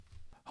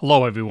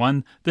Hello,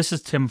 everyone. This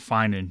is Tim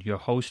Finan, your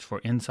host for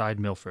Inside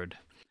Milford.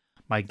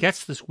 My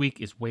guest this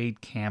week is Wade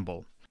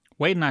Campbell.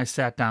 Wade and I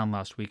sat down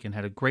last week and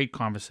had a great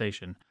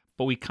conversation,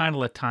 but we kind of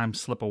let time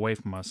slip away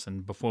from us,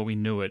 and before we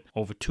knew it,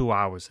 over 2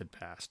 hours had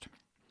passed.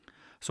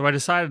 So I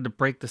decided to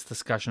break this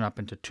discussion up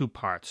into two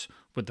parts,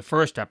 with the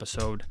first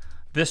episode,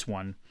 this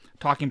one,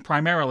 talking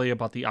primarily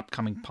about the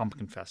upcoming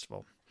Pumpkin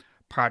Festival.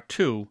 Part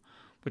 2,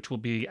 which will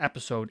be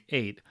episode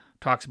 8,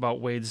 talks about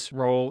Wade's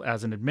role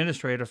as an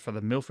administrator for the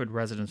Milford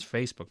Residents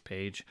Facebook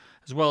page,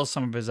 as well as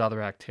some of his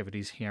other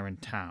activities here in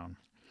town.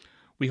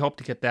 We hope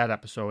to get that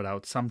episode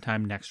out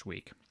sometime next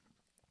week.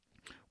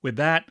 With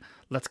that,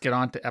 let's get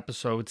on to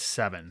episode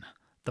 7,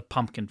 the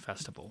Pumpkin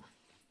Festival.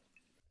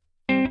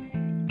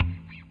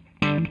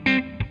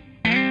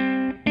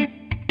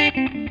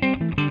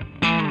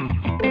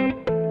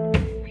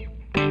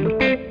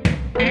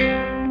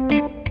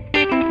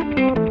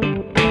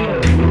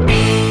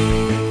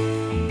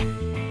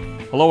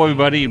 Hello,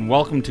 everybody, and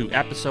welcome to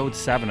Episode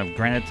 7 of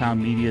Granite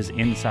Town Media's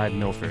Inside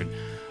Milford,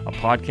 a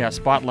podcast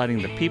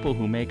spotlighting the people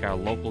who make our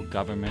local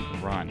government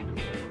run.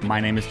 My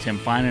name is Tim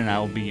Finan, and I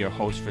will be your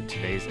host for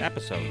today's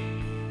episode.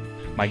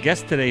 My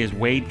guest today is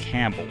Wade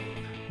Campbell.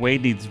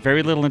 Wade needs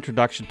very little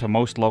introduction to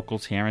most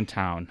locals here in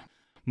town.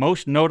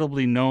 Most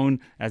notably known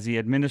as the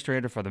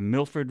administrator for the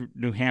Milford,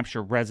 New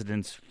Hampshire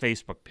Residents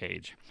Facebook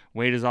page.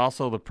 Wade is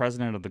also the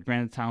president of the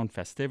Granite Town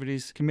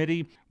Festivities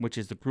Committee, which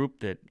is the group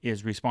that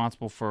is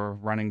responsible for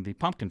running the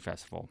Pumpkin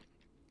Festival.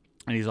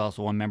 And he's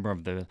also a member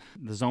of the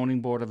Zoning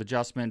Board of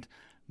Adjustment,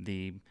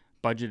 the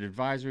Budget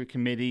Advisory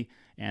Committee,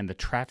 and the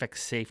Traffic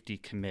Safety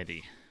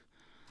Committee.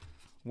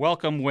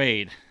 Welcome,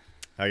 Wade.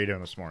 How are you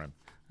doing this morning?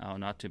 Oh,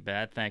 not too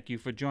bad. Thank you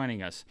for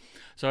joining us.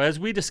 So as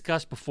we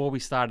discussed before we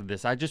started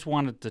this, I just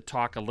wanted to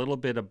talk a little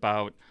bit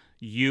about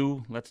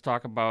you. Let's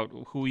talk about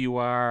who you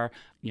are,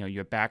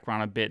 your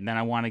background a bit, and then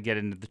I want to get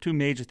into the two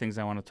major things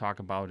I want to talk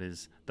about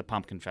is the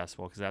Pumpkin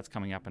Festival, because that's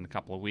coming up in a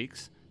couple of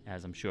weeks,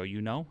 as I'm sure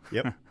you know.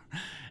 Yep.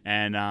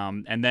 And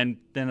then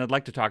I'd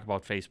like to talk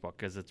about Facebook,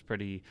 because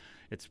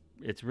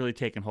it's really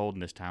taken hold in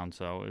this town,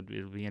 so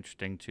it'll be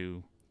interesting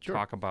to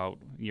talk about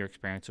your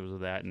experiences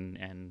with that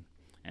and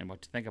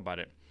what to think about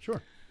it.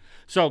 Sure.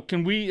 So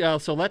can we?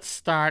 So let's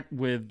start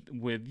with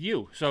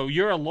you. So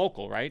you're a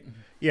local, right?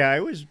 Yeah, I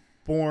was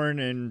born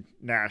in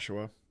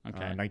Nashua,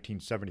 Okay.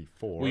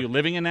 1974. Were you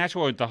living in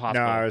Nashua or at the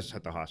hospital? No, I was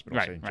at the hospital,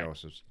 Right, St. right.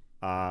 Joseph's.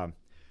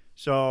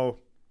 So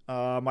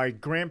my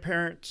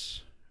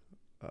grandparents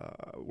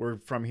were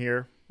from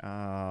here.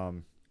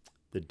 The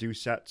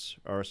Doucettes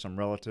are some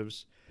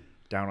relatives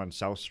down on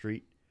South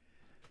Street.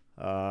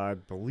 I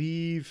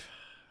believe,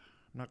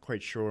 I'm not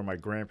quite sure where my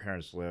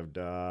grandparents lived.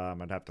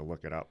 I'd have to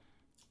look it up.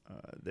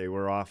 They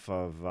were off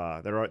of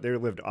they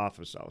lived off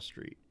of South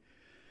Street.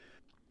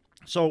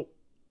 So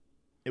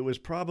it was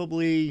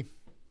probably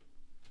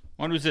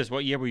When was this?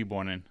 What year were you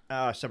born in?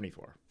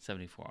 74.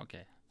 74.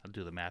 Okay, I'll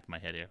do the math in my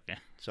head here. Okay.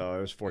 So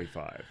it was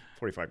 45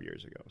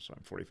 years ago. So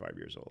I'm 45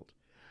 years old.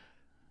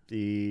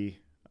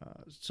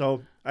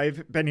 So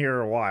I've been here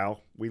a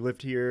while. We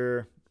lived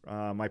here.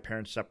 My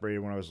parents separated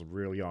when I was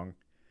real young.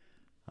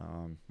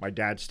 My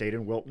dad stayed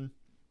in Wilton.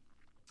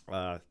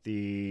 My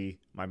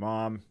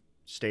mom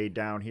stayed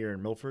down here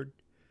in Milford,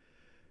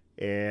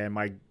 and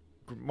my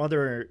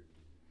mother's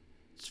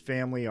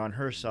family on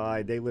her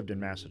side, they lived in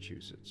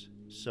Massachusetts.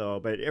 So,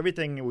 but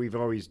everything we've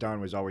always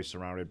done was always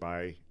surrounded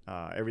by,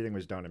 everything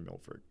was done in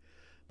Milford.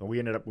 But we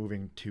ended up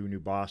moving to New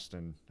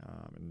Boston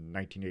in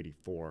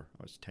 1984.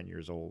 I was 10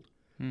 years old.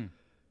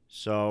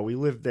 So we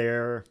lived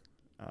there.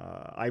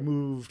 I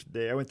moved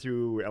there. I went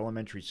through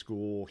elementary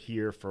school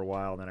here for a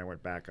while, then I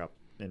went back up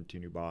into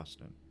New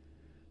Boston.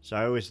 So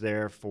I was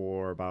there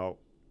for about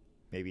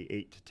maybe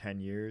 8 to 10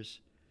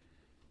 years.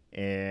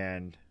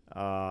 And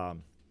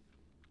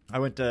I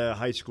went to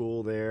high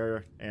school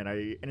there, and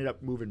I ended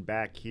up moving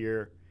back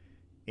here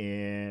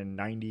in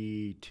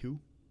 92.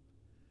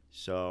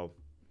 So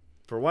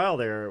for a while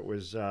there, it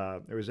was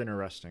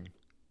interesting.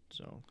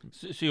 So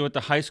you went to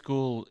high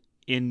school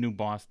in New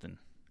Boston?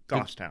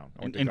 Goffstown.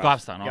 In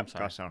Goffstown. Oh, yep, I'm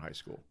sorry. Goffstown High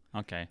School.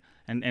 Okay.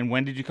 And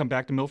when did you come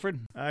back to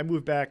Milford? I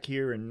moved back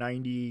here in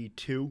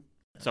 92.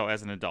 So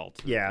as an adult.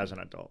 Yeah, as an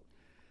adult.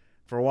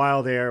 For a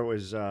while there, it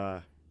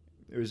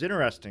was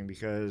interesting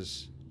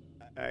because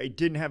I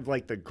didn't have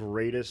like the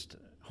greatest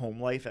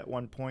home life at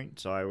one point.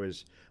 So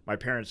my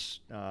parents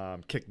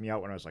kicked me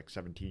out when I was like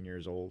 17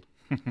 years old.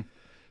 I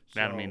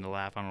don't mean to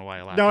laugh. I don't know why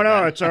I laughed.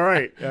 No, it's all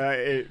right.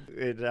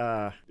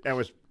 That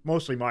was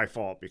mostly my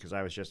fault because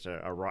I was just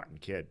a rotten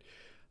kid.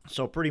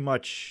 So pretty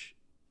much,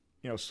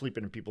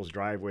 sleeping in people's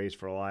driveways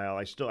for a while.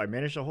 I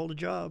managed to hold a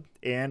job,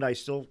 and I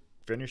still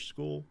finished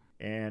school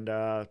and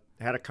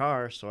had a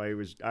car. So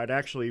I'd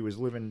actually was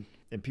living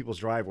in people's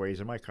driveways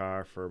in my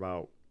car for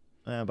about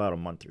a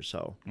month or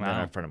so. Wow. And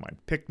then a friend of mine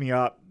picked me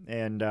up,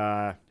 and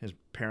his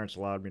parents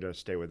allowed me to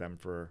stay with them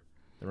for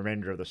the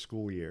remainder of the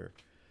school year.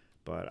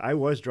 But I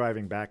was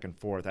driving back and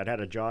forth. I'd had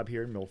a job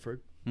here in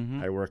Milford.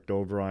 Mm-hmm. I worked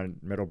over on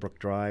Meadowbrook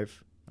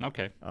Drive.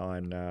 Okay.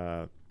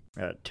 On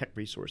Tech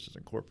Resources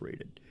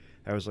Incorporated.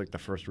 That was like the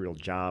first real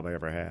job I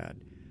ever had.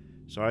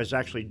 So I was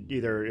actually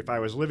either, if I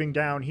was living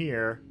down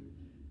here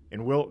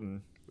in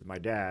Wilton with my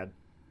dad,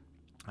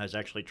 I was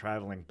actually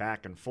traveling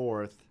back and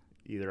forth.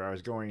 Either I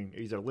was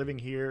either living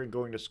here and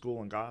going to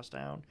school in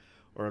Goffstown,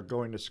 or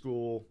going to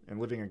school and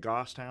living in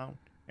Goffstown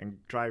and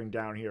driving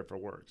down here for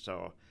work.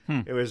 So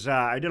it was,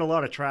 I did a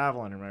lot of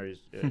traveling when I was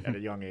at a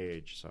young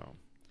age. So.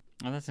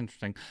 Oh, that's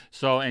interesting.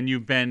 So, and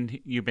you've been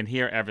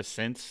here ever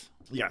since?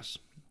 Yes,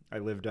 I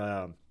lived.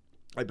 I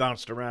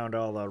bounced around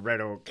all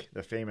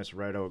the famous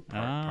Red Oak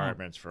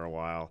apartments for a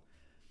while,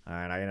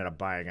 and I ended up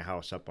buying a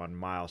house up on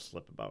Mile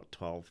Slip about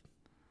 12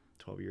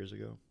 years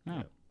ago.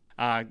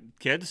 Oh.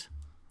 Kids?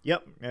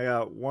 Yep, I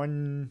got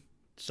one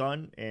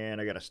son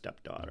and I got a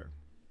stepdaughter.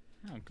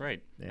 Oh,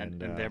 great!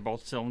 And And they're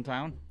both still in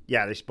town.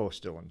 Yeah, they're both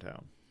still in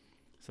town.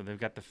 So they've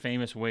got the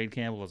famous Wade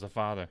Campbell as a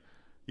father.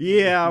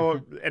 Yeah,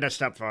 well, and a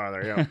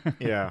stepfather.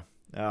 Yeah,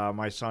 yeah.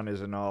 My son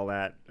isn't all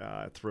that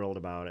thrilled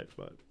about it,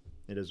 but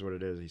it is what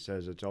it is. He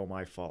says it's all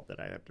my fault that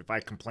if I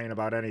complain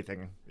about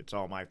anything, it's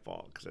all my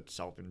fault because it's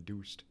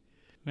self-induced.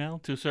 Well,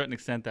 to a certain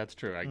extent, that's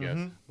true, I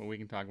guess. But we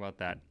can talk about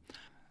that.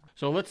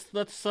 So let's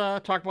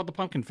talk about the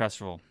Pumpkin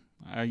Festival.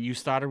 You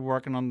started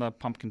working on the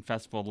Pumpkin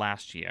Festival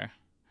last year.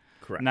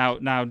 Correct.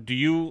 Now, do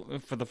you,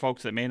 for the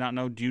folks that may not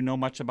know, do you know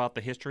much about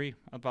the history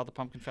about the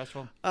Pumpkin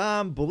Festival?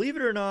 Believe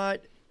it or not,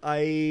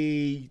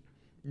 I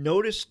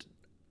noticed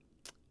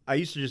I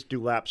used to just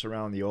do laps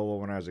around the oval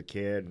when I was a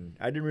kid, and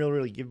I didn't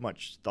really give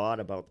much thought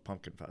about the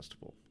Pumpkin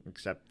Festival,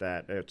 except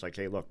that it's like,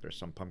 hey, look, there's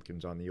some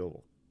pumpkins on the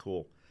oval.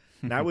 Cool.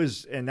 And that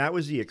was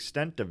the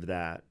extent of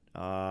that.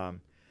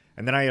 And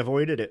then I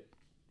avoided it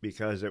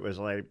because it was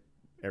like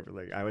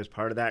I was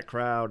part of that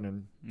crowd,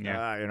 and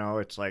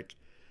it's like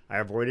I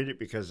avoided it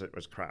because it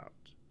was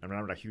crowds. I'm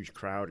not a huge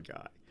crowd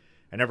guy.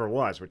 I never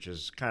was, which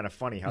is kind of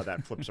funny how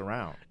that flips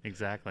around.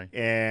 Exactly.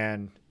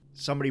 And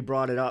somebody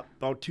brought it up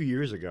about 2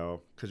 years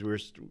ago because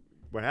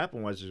what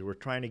happened was we were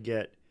trying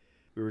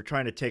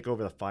to take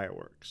over the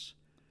fireworks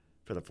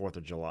for the 4th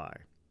of July.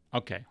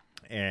 Okay.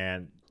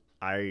 And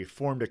I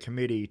formed a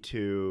committee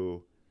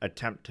to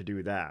attempt to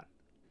do that.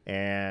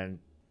 And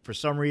for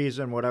some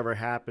reason, whatever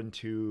happened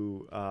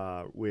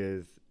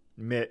with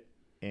MIT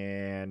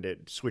and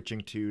it switching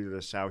to the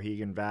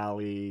Souhegan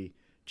Valley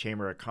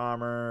Chamber of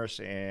Commerce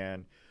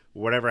and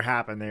whatever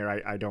happened there,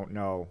 I don't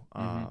know.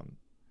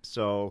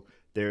 So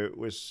there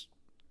was,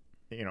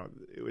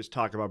 it was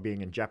talk about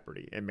being in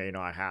jeopardy. It may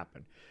not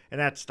happen. And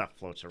that stuff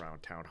floats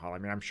around town hall. I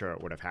mean, I'm sure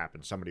it would have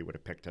happened. Somebody would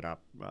have picked it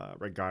up,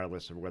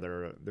 regardless of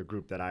whether the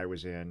group that I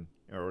was in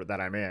or that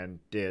I'm in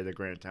did the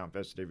Granite-Town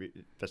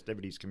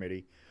Festivities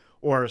Committee,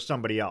 or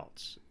somebody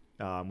else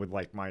with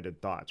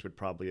like-minded thoughts would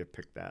probably have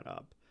picked that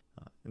up.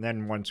 And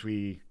then once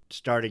we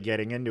started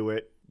getting into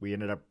it, we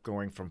ended up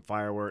going from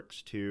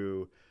fireworks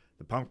to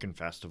the Pumpkin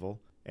Festival.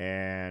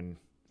 And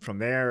from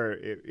there,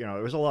 it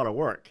was a lot of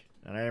work.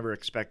 And I never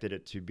expected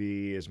it to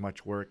be as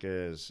much work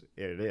as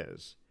it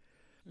is.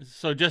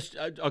 So just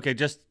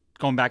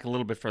going back a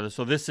little bit further.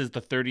 So this is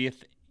the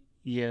 30th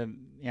year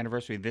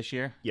anniversary this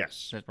year?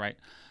 Yes. That's right.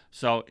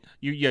 So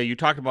you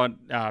talked about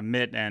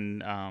MIT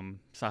and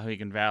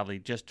Souhegan Valley.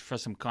 Just for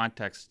some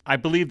context, I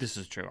believe this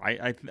is true.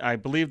 I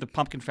believe the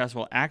Pumpkin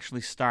Festival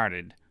actually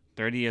started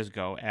 30 years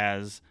ago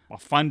as a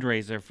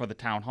fundraiser for the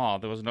town hall.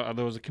 There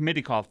was a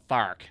committee called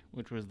THARC,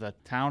 which was the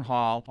Town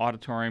Hall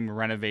Auditorium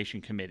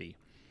Renovation Committee,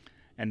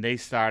 and they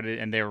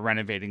were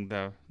renovating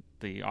the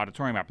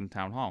auditorium up in the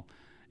town hall,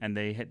 and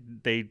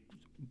they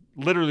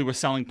literally were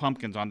selling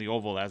pumpkins on the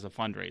oval as a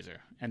fundraiser,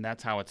 and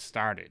that's how it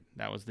started.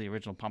 That was the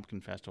original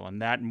Pumpkin Festival,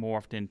 and that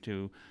morphed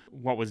into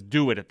what was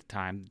Do It at the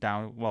time.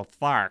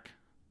 THARC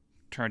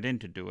turned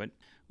into Do It,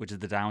 which is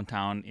the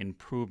Downtown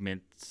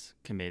Improvements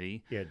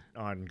Committee. Yeah,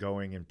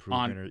 ongoing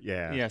improvement.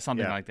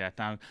 Something like that.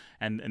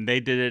 And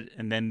they did it,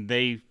 and then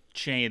they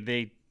changed.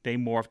 They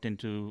morphed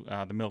into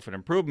the Milford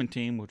Improvement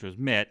Team, which was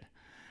MIT.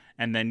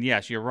 And then,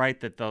 yes, you're right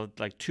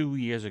that 2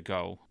 years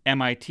ago,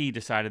 MIT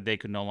decided they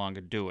could no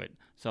longer do it.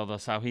 So the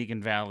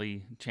Souhegan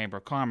Valley Chamber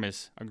of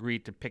Commerce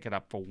agreed to pick it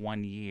up for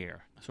 1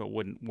 year, so it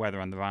wouldn't weather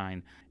on the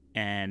vine.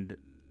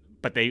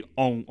 But they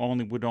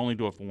would only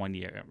do it for 1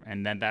 year,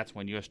 and then that's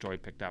when your story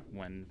picked up.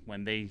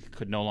 When they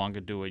could no longer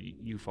do it,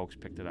 you folks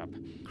picked it up.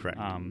 Correct.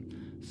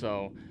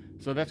 So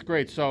that's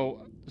great.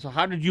 So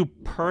how did you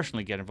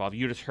personally get involved?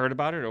 You just heard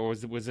about it, or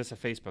was this a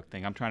Facebook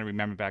thing? I'm trying to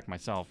remember back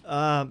myself.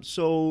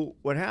 So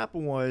what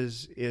happened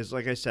is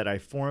like I said, I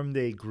formed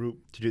a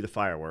group to do the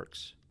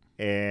fireworks,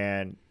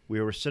 and we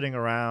were sitting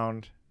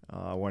around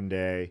one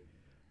day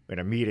in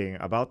a meeting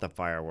about the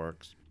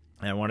fireworks,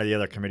 and one of the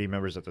other committee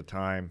members at the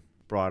time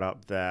brought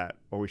up that,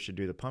 we should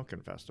do the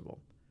Pumpkin Festival.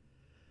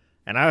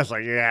 And I was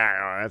like,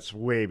 yeah, that's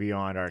way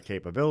beyond our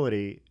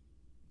capability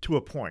to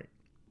a point.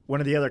 One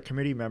of the other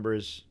committee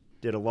members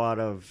did a lot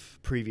of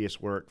previous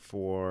work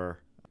for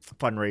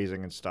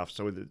fundraising and stuff,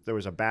 so there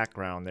was a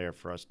background there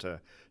for us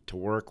to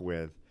work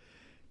with.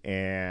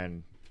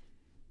 And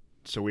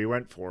so we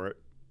went for it,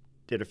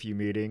 did a few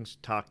meetings,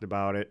 talked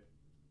about it,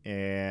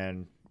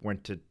 and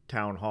went to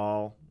town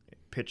hall,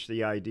 pitched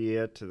the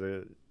idea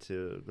to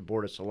the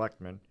Board of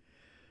Selectmen.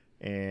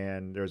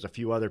 and there was a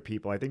few other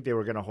people. I think they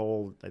were going to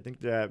hold. I think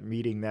that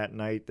meeting that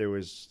night there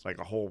was like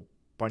a whole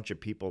bunch of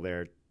people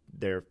there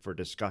for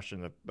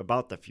discussion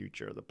about the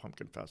future of the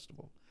Pumpkin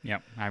Festival. Yeah,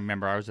 I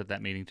remember I was at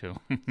that meeting too.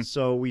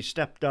 So we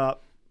stepped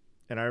up,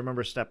 and I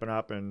remember stepping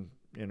up and,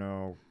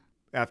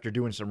 after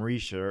doing some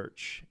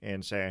research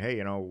and saying,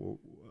 hey,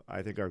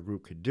 I think our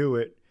group could do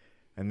it.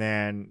 And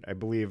then I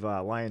believe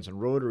Lions and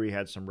Rotary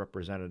had some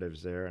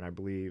representatives there, and I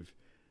believe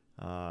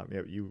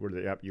you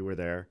were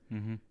there,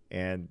 Mm-hmm.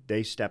 and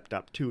they stepped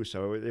up too.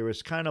 So it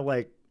was kind of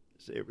like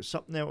it was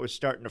something that was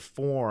starting to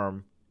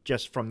form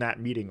just from that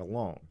meeting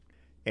alone.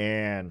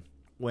 And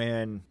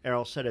when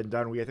all said and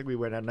done, I think we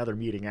went to another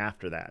meeting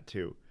after that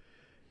too,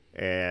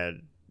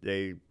 and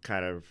they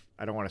kind of,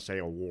 I don't want to say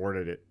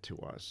awarded it to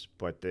us,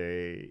 but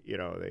they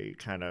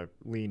kind of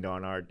leaned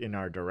in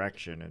our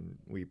direction, and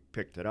we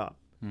picked it up,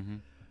 Mm-hmm.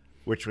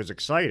 which was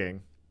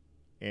exciting.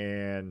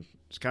 And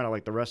it's kind of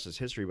like the rest is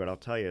history, but I'll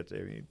tell you,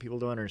 people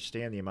don't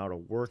understand the amount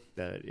of work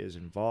that is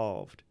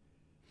involved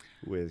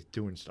with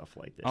doing stuff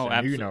like this. Oh, and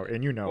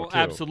absolutely. Well, Well, too.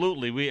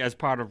 absolutely. We, as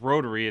part of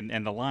Rotary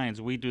and the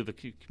Lions, we do the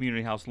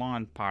community house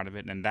lawn part of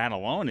it, and that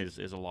alone is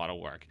a lot of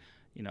work.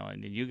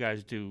 And you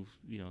guys do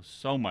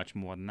so much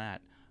more than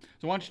that.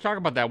 So why don't you talk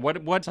about that?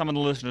 What some of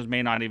the listeners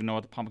may not even know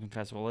what the Pumpkin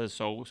Festival is.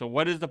 So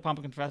what is the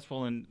Pumpkin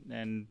Festival,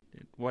 and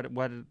what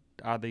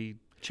are the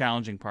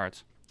challenging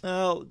parts?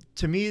 Well,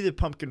 to me, the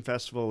Pumpkin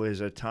Festival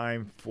is a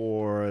time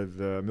for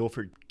the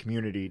Milford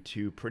community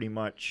to pretty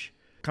much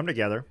come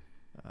together,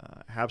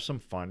 have some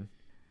fun,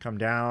 come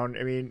down.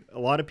 I mean, a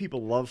lot of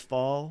people love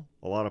fall.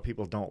 A lot of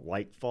people don't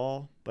like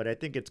fall, but I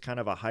think it's kind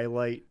of a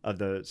highlight of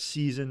the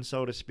season,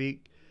 so to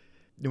speak.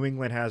 New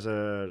England has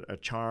a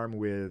charm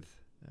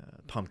with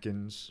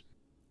pumpkins,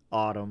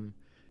 autumn,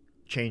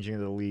 changing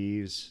of the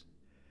leaves.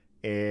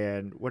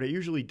 And what it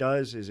usually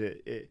does is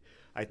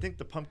I think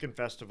the Pumpkin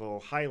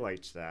Festival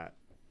highlights that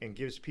and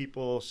gives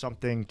people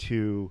something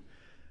to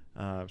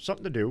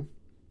do.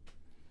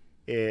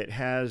 It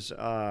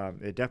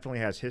definitely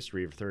has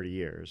history of 30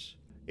 years.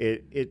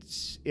 It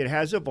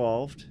has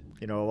evolved.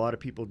 A lot of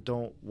people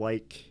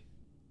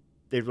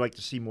they'd like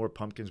to see more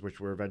pumpkins,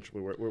 which we're going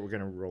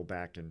to roll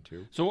back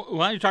into. So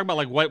why don't you talk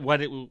about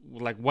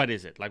what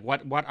is it? Like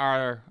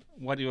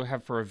what do you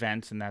have for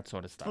events and that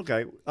sort of stuff?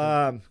 Okay.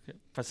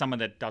 For someone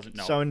that doesn't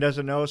know. Someone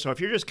doesn't know. So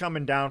if you're just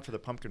coming down for the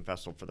Pumpkin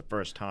Festival for the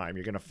first time,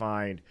 you're going to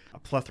find a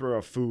plethora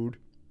of food,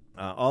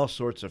 all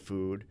sorts of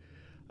food,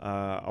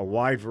 a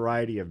wide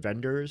variety of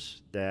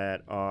vendors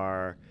that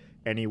are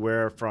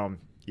anywhere from,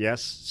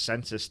 yes,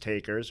 census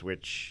takers,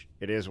 which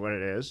it is what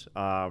it is,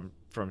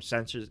 from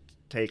census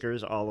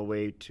takers all the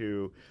way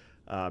to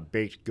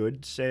baked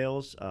goods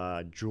sales,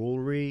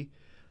 jewelry.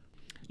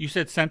 You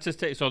said census.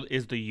 So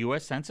is the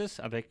U.S. Census?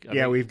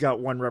 We've got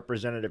one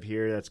representative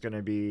here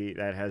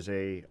that has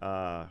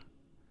a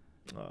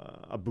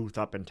booth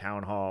up in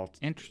Town Hall.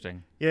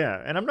 Interesting. Yeah,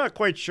 and I'm not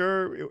quite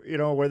sure,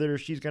 whether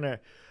she's gonna.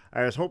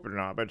 I was hoping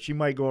not, but she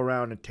might go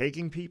around and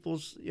taking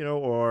people's,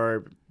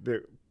 or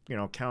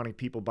counting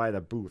people by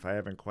the booth. I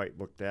haven't quite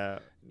looked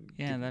at.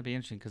 Yeah, that'd be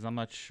interesting because I'm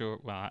not sure.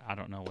 Well, I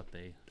don't know what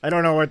they. I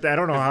don't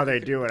know how they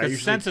do it. The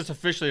census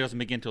officially doesn't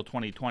begin until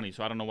 2020,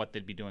 so I don't know what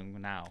they'd be doing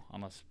now,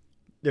 unless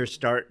they're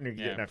starting to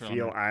get a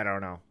feel. I don't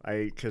know.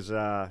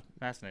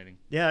 Fascinating.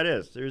 Yeah, it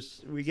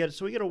is. We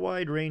get a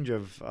wide range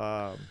of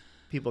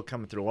people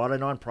coming through. A lot of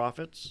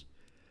nonprofits,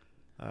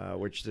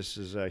 which this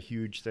is a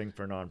huge thing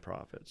for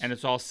nonprofits. And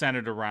it's all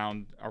centered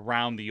around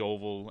the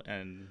Oval,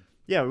 and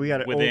we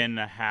got within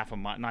a half a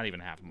mile, not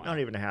even a half a mile. Not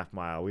even a half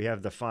mile. We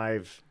have the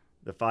five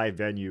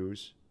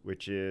venues,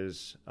 which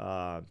is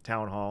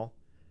Town Hall,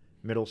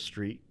 Middle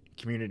Street,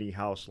 Community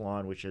House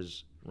Lawn, which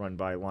is run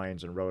by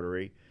Lions and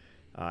Rotary,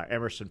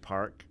 Emerson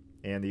Park,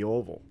 and the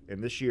Oval.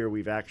 And this year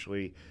we've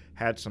actually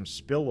had some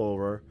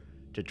spillover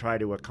to try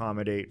to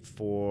accommodate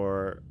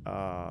for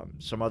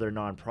some other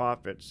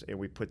nonprofits, and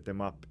we put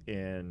them up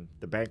in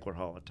the banquet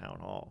hall at Town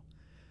Hall,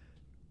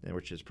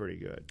 which is pretty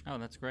good. Oh,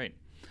 that's great.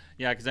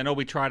 Yeah, because I know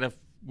we try to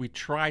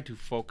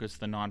focus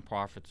the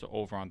nonprofits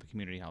over on the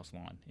community house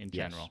lawn in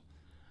general.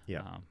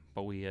 Yes. Yeah.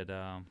 But we had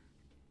a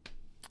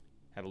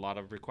lot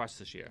of requests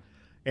this year.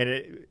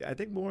 And I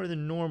think more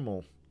than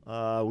normal.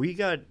 We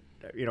got,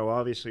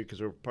 obviously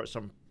because we're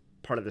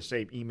part of the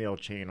same email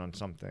chain on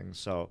some things.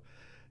 So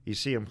you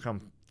see them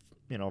come,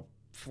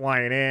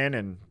 flying in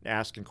and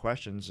asking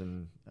questions.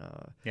 And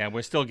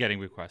we're still getting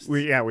requests. So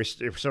are we.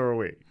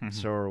 Mm-hmm.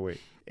 So are we.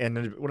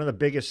 And one of the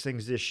biggest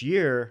things this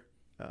year,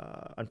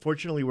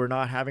 unfortunately, we're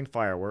not having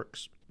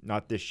fireworks.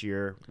 Not this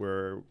year.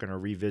 We're going to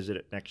revisit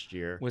it next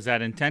year. Was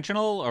that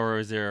intentional, or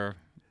is there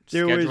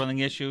scheduling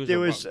issues? There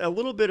was a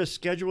little bit of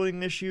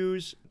scheduling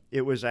issues.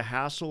 It was a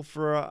hassle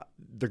for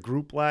the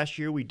group last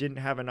year. We didn't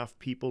have enough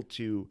people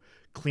to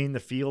clean the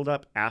field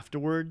up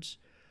afterwards.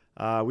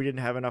 We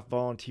didn't have enough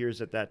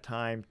volunteers at that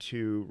time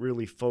to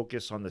really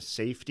focus on the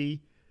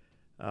safety,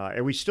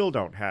 and we still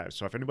don't have.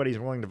 So if anybody's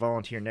willing to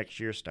volunteer next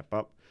year, step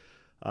up.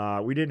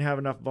 We didn't have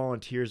enough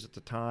volunteers at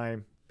the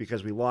time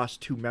because we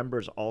lost 2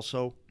 members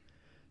also.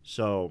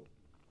 So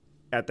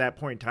at that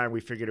point in time,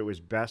 we figured it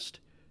was best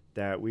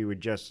that we would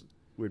just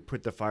would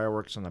put the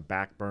fireworks on the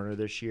back burner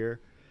this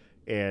year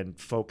and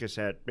focus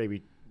at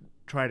maybe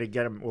trying to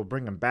get them. We'll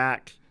bring them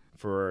back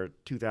for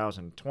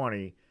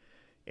 2020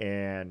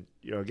 and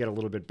get a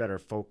little bit better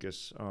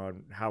focus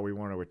on how we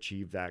want to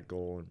achieve that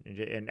goal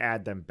and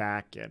add them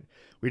back in.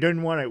 We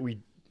didn't want to. We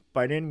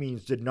by any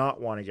means did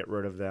not want to get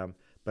rid of them,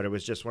 but it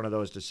was just one of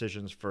those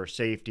decisions for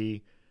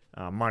safety,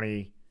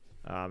 money.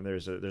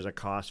 There's a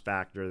cost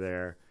factor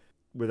there.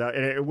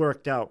 And it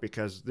worked out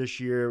because this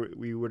year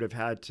we would have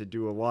had to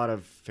do a lot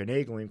of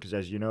finagling because,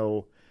 as you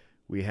know,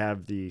 we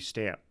have the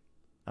stamp.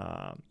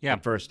 The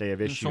first day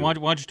of issue. So why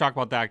don't you talk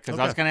about that? Because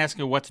I was going to ask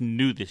you what's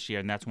new this year,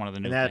 and that's one of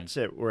the new things. And that's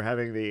it. We're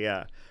having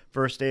the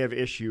first day of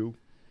issue,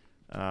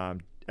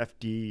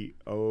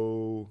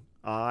 FDOI,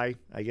 I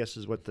guess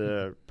is what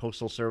the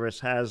Postal Service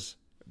has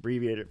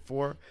abbreviated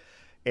for.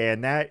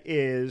 And that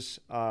is,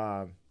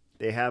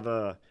 they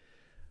have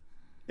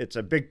it's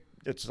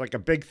like a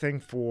big thing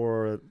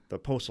for the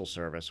Postal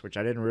Service, which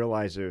I didn't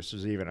realize this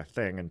was even a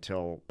thing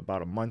until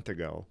about a month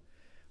ago,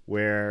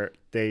 where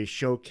they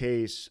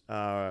showcase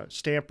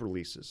stamp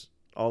releases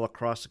all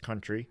across the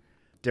country,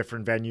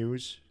 different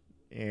venues,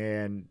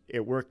 and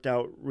it worked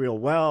out real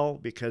well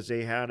because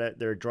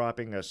they're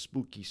dropping a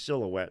Spooky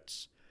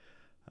Silhouettes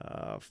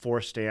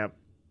 4-stamp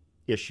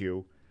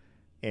issue,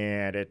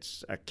 and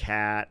it's a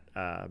cat,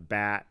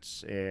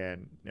 bats,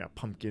 and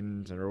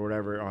pumpkins or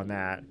whatever on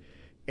that.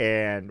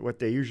 And what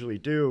they usually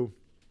do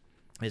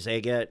is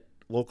they get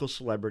local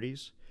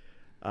celebrities,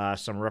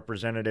 some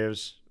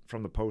representatives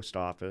from the post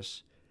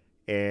office,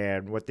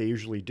 and what they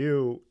usually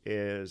do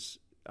is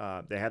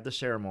they have the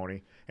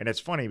ceremony. And it's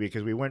funny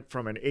because we went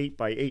from an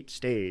 8x8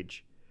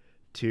 stage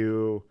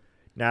to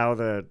now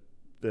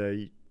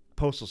the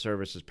Postal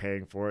Service is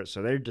paying for it.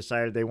 So they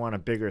decided they want a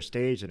bigger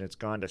stage, and it's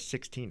gone to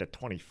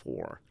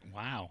 16:24.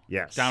 Wow.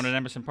 Yes. Down at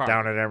Emerson Park.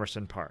 Down at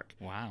Emerson Park.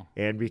 Wow.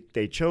 And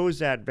they chose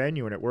that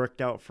venue, and it worked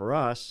out for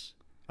us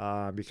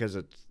because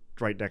it's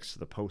right next to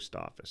the post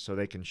office. So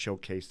they can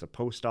showcase the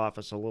post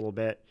office a little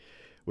bit,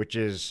 which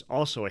is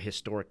also a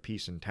historic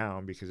piece in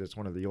town because it's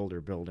one of the older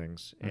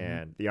buildings,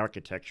 and the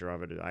architecture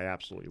of it I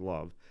absolutely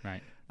love.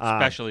 Right.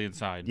 Especially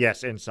inside.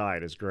 Yes,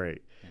 inside is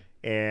great. Okay.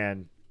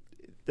 And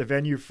the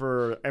venue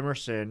for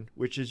Emerson,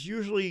 which is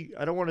usually,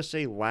 I don't want to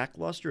say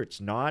lackluster,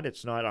 it's not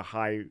a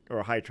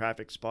high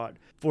traffic spot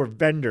for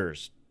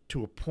vendors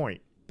to a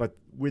point, but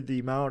with the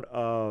amount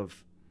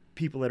of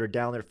people that are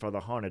down there for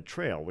the Haunted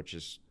Trail, which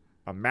is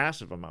a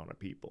massive amount of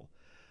people.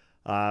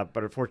 But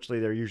unfortunately,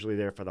 they're usually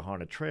there for the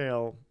Haunted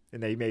Trail,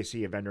 and they may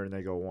see a vendor and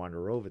they go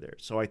wander over there.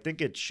 So I think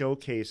it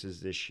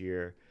showcases this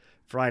year,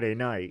 Friday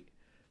night,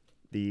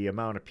 the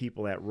amount of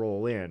people that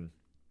roll in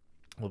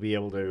will be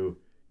able to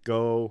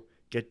go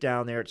get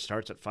down there. It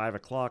starts at 5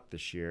 o'clock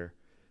this year,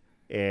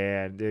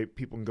 and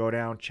people can go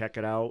down, check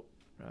it out,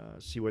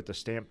 see what the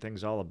stamp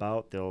thing's all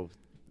about.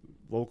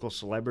 Local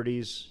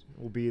celebrities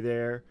will be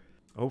there.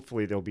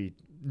 Hopefully there'll be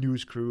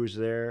news crews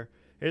there.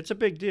 It's a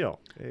big deal,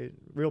 a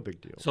real big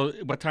deal. So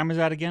what time is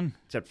that again?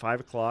 It's at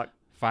 5 o'clock.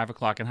 5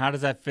 o'clock. And how does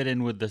that fit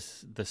in with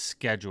the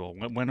schedule?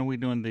 When are we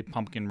doing the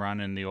pumpkin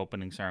run and the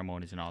opening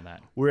ceremonies and all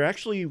that? We're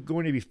actually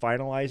going to be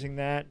finalizing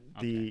that.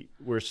 Okay.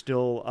 We're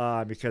still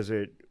because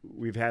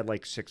we've had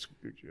like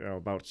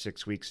about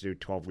 6 weeks to do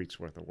 12 weeks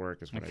worth of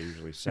work is what I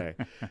usually say.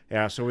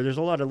 Yeah, so there's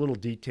a lot of little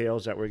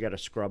details that we got to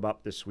scrub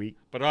up this week.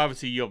 But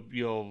obviously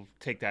you'll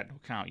take that into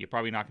account. You're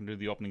probably not going to do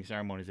the opening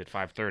ceremonies at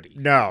 5:30.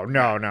 No.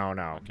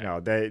 Okay. No.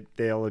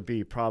 They'll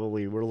be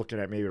probably, we're looking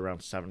at maybe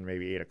around 7,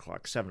 maybe 8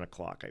 o'clock, 7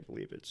 o'clock, I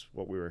believe it's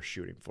what we were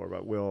shooting for.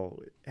 But we'll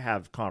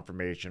have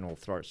confirmation. We'll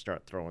start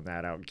throwing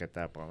that out and get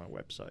that on our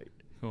website.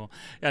 Cool.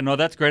 Yeah, no,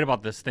 that's great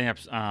about the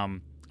stamps.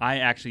 I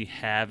actually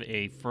have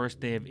a first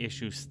day of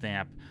issue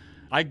stamp.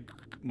 I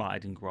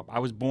didn't grow up. I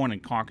was born in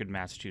Concord,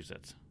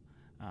 Massachusetts.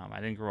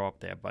 I didn't grow up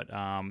there, but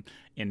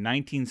in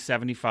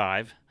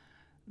 1975,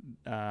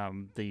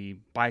 the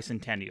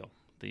bicentennial,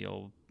 the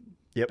old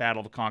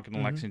Battle of Concord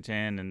and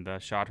Lexington, and the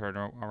shot heard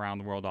around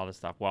the world, all this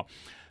stuff. Well,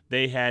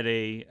 they had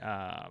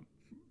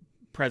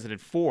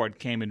President Ford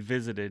came and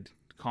visited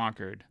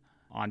Concord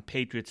on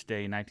Patriots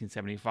Day in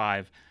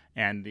 1975,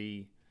 and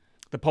the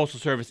Postal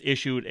Service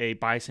issued a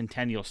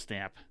bicentennial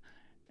stamp,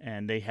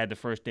 and they had the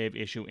first day of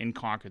issue in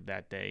Concord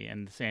that day,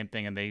 and the same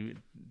thing, and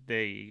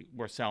they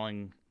were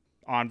selling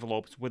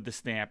envelopes with the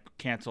stamp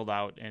canceled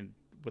out and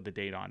with the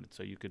date on it,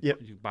 so you could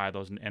buy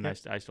those, and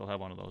I still have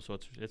one of those, so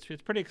it's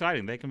pretty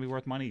exciting. They can be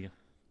worth money.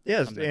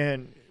 Yes,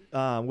 someday.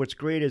 And what's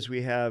great is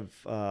we have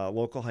a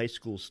local high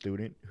school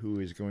student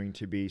who is going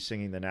to be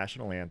singing the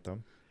national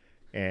anthem,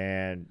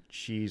 and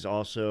she's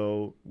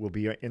also will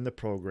be in the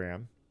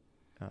program.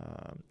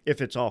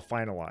 If it's all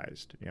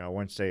finalized,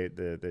 once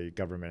the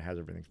government has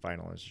everything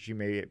finalized, she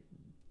may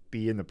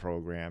be in the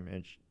program,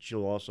 and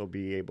she'll also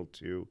be able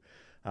to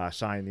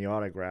sign the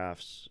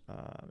autographs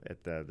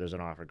there's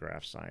an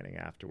autograph signing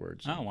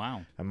afterwards. Oh,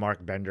 wow. And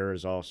Mark Bender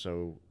is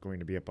also going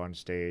to be up on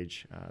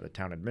stage, the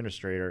town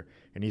administrator,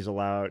 and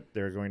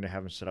they're going to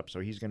have him set up,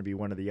 so he's going to be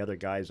one of the other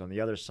guys on the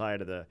other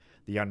side of the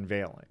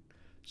unveiling.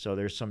 So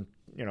there's some,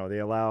 they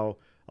allow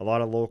a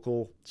lot of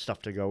local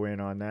stuff to go in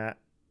on that.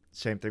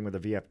 Same thing with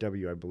the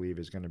VFW, I believe,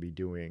 is going to be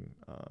doing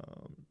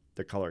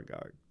the color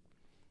guard.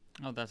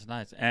 Oh, that's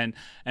nice. And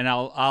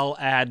I'll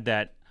add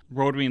that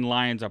Rotary and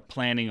Lions are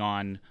planning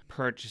on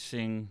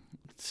purchasing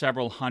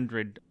several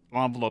hundred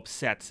envelope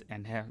sets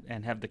and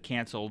have the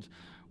canceled.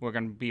 We're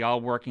going to be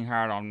all working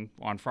hard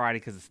on Friday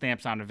because the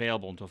stamps aren't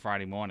available until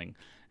Friday morning.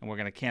 And we're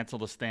going to cancel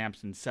the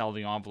stamps and sell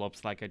the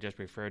envelopes like I just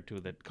referred to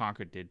that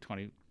Concord did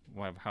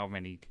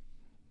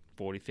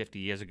 40, 50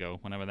 years ago,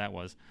 whenever that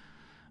was.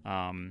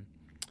 And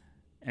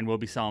we'll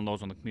be selling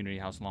those on the community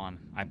house lawn.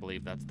 I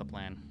believe that's the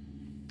plan.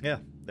 Yeah,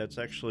 that's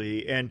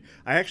actually, and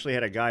I actually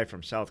had a guy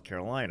from South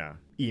Carolina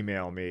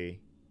email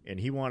me, and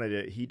he wanted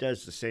it. He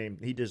does the same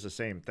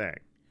thing,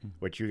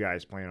 what you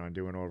guys plan on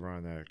doing over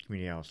on the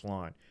community house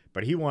lawn.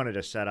 But he wanted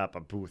to set up a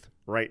booth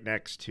right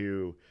next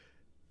to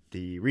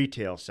the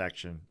retail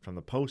section from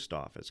the post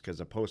office, because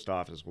the post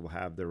office will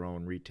have their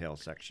own retail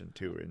section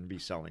too and be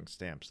selling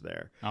stamps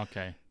there.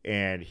 Okay.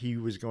 And he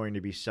was going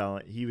to be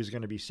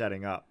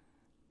setting up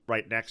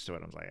right next to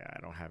it. I was like, I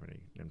don't have any.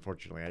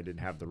 Unfortunately, I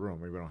didn't have the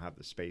room. We don't have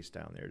the space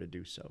down there to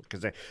do so,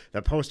 because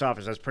the post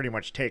office has pretty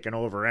much taken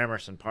over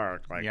Emerson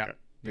Park,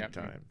 big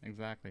time.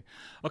 Exactly.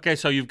 Okay,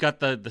 so you've got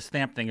the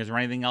stamp thing. Is there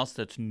anything else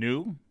that's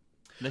new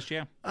this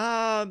year?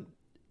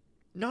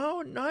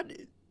 No, not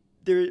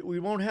there. We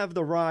won't have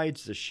the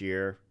rides this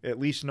year, at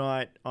least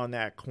not on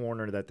that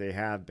corner that they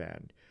have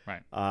been.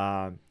 Right.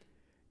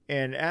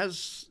 And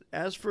as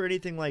for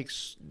anything like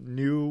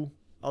new,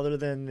 other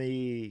than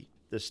the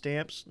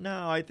stamps,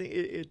 no, I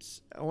think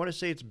I want to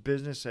say it's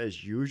business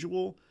as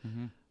usual.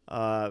 Mm-hmm.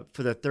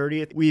 For the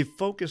 30th, we've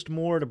focused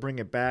more to bring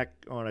it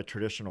back on a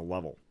traditional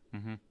level.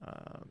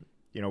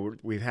 Mm-hmm.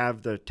 We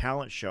have the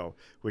talent show,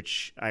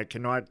 which I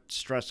cannot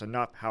stress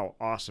enough how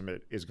awesome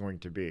it is going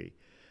to be.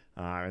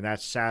 And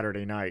that's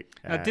Saturday night.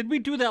 Did we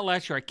do that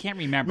last year? I can't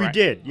remember. We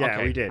did. Yeah,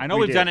 okay. we did. I know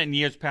we've done it in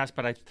years past,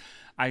 but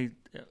I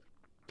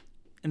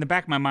in the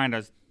back of my mind, I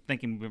was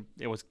thinking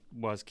it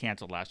was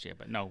canceled last year,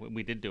 but no,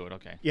 we did do it.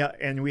 Okay. Yeah,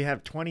 and we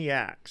have 20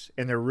 acts,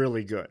 and they're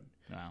really good.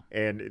 Wow.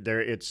 And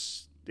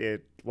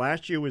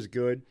last year was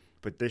good,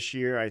 but this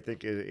year I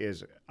think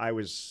I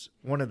was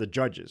one of the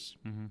judges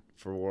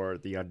for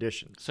the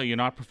auditions. So you're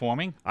not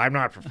performing? I'm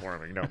not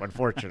performing, no,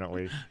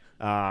 unfortunately.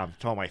 To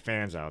all my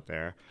fans out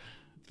there,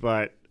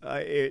 but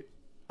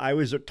I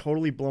was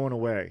totally blown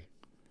away.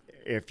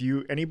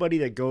 Anybody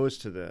that goes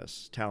to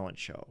this talent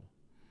show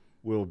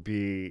will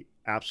be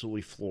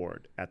absolutely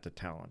floored at the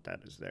talent that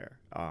is there.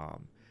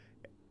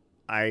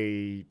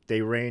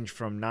 They range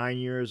from 9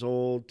 years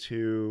old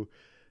to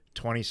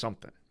 20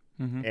 something,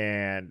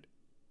 and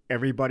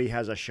everybody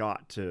has a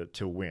shot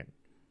to win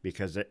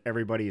because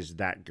everybody is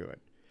that good.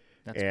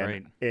 That's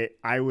great.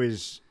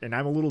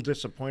 I'm a little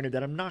disappointed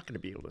that I'm not going to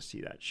be able to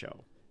see that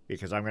show,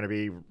 because I'm going to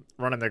be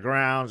running the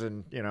grounds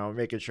and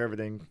making sure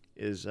everything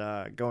is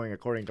going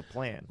according to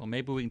plan. Well,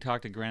 maybe we can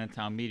talk to Granite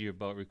Town Media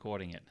about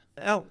recording it.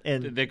 Well,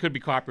 and there could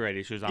be copyright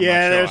issues. I'm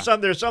not sure.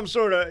 there's some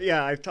sort of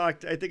I've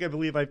talked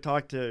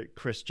to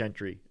Chris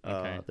Gentry,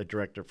 the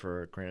director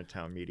for Granite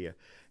Town Media,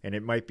 and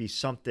it might be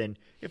something.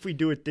 If we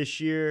do it this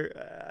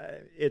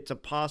year, it's a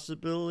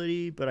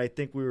possibility, but I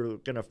think we were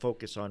going to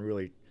focus on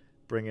really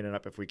bringing it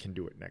up if we can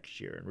do it next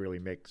year and really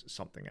make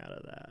something out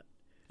of that.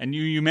 And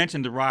you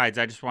mentioned the rides.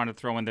 I just wanted to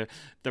throw in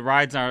the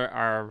rides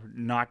are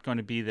not going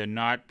to be there,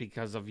 not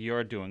because of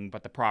your doing,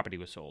 but the property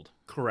was sold.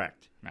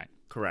 Correct. Right.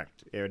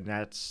 Correct. And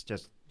that's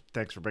just,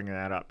 thanks for bringing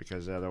that up,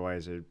 because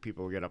otherwise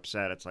people get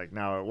upset. It's like,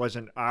 no, it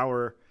wasn't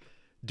our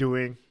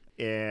doing,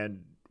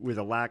 and with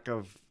a lack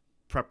of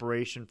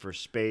preparation for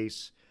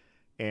space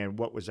and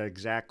what was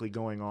exactly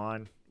going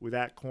on with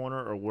that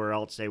corner or where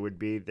else they would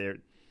be there.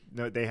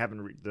 No, they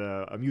haven't.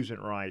 The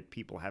amusement ride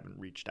people haven't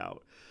reached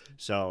out,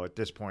 so at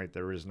this point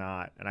there is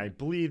not. And I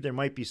believe there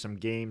might be some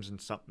games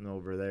and something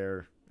over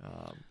there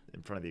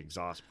in front of the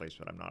exhaust place,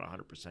 but I'm not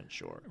 100%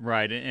 sure.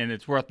 Right, and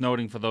it's worth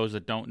noting for those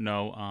that don't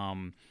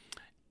know.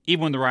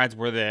 Even when the rides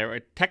were there,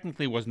 it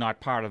technically was not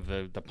part of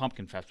the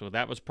Pumpkin Festival.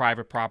 That was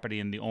private property,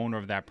 and the owner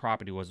of that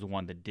property was the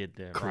one that did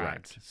the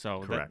rides.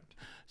 So correct.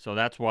 So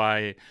that's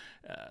why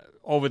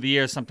over the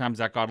years sometimes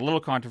that got a little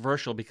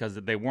controversial, because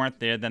they weren't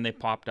there, then they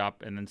popped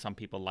up, and then some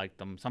people liked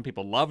them. Some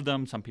people loved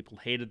them. Some people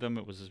hated them.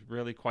 It was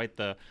really quite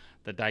the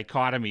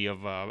dichotomy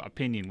of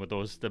opinion with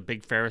the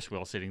big Ferris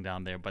wheel sitting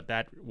down there. But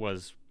that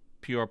was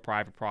pure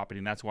private property,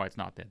 and that's why it's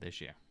not there this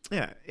year.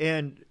 Yeah,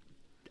 and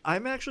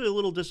I'm actually a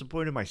little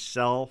disappointed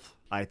myself.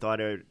 I thought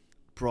it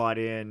brought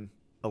in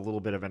a little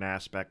bit of an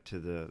aspect to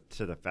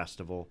the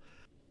festival.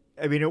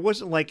 I mean, it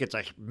wasn't like it's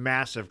a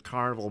massive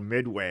carnival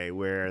midway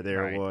where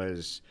there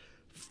was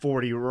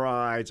 40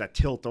 rides, a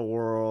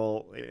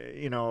tilt-a-whirl,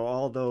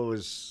 all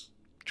those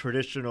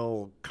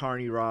traditional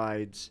carny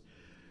rides.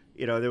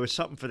 There was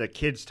something for the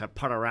kids to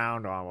putt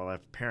around on while their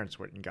parents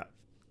went and got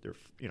their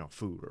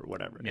food or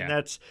whatever.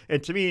 Yeah.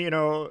 And to me,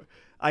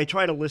 I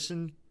try to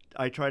listen.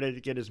 I try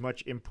to get as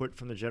much input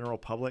from the general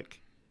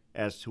public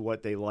as to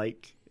what they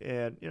like,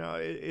 and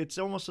it's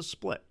almost a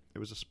split. It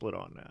was a split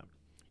on that.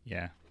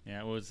 Yeah,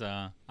 it was.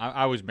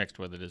 I was mixed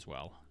with it as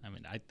well. I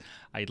mean,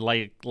 I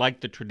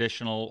like the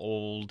traditional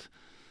old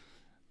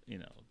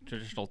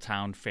traditional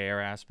town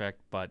fair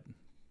aspect, but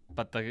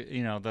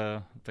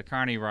the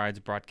carny rides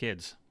brought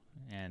kids,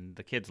 and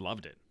the kids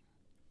loved it.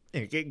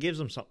 It gives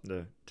them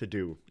something to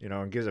do,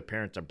 and gives the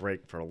parents a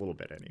break for a little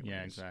bit anyway.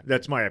 Yeah, exactly.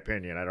 That's my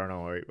opinion. I don't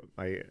know.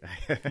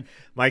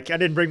 I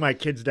didn't bring my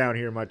kids down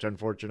here much,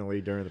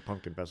 unfortunately, during the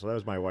Pumpkin Festival. That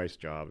was my wife's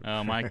job.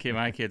 Oh,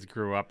 my kids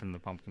grew up in the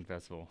Pumpkin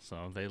Festival,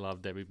 so they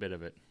loved every bit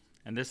of it.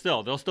 And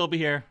they'll still be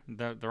here.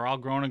 They're all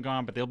grown and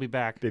gone, but they'll be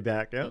back. Be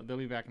back, yeah. They'll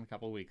be back in a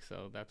couple of weeks,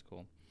 so that's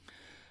cool.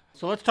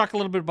 So let's talk a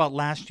little bit about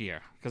last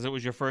year, because it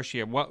was your first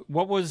year. What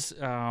was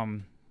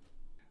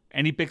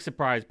any big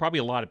surprise? Probably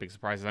a lot of big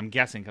surprises, I'm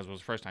guessing, because it was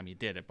the first time you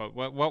did it. But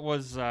what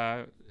was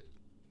there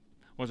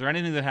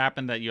anything that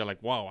happened that you're like,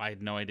 whoa, I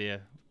had no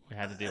idea we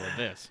had to deal with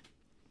this?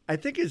 I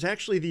think it's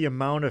actually the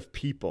amount of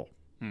people.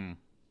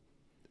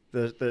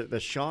 The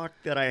shock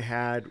that I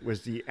had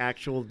was the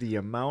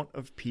amount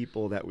of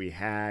people that we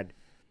had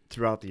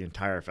throughout the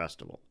entire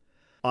festival.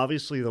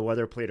 Obviously, the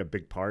weather played a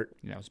big part.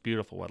 Yeah, it was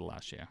beautiful weather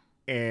last year.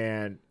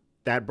 And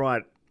that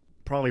brought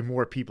probably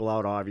more people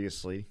out,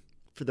 obviously,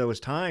 for those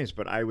times.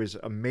 But I was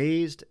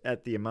amazed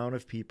at the amount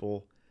of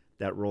people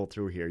that rolled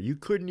through here. You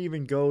couldn't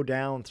even go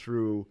down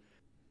through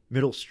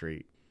Middle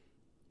Street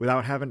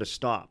without having to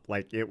stop.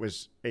 Like, it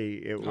was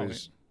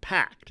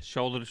packed.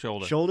 Shoulder to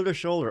shoulder. Shoulder to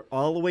shoulder,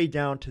 all the way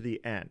down to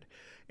the end.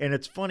 And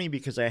it's funny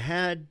because I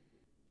had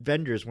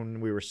vendors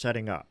when we were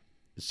setting up.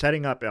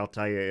 Setting up, I'll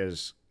tell you,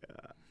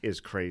 is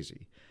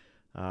crazy.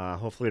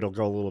 Hopefully it'll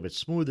go a little bit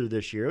smoother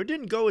this year. It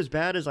didn't go as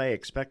bad as I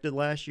expected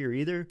last year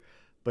either,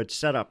 but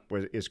setup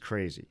is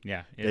crazy.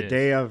 Yeah, the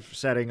day of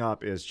setting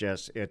up is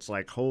just, it's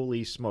like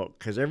holy smoke,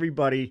 because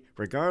everybody,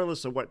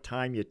 regardless of what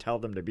time you tell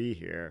them to be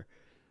here,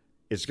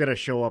 is going to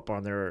show up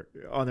on their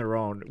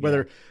own.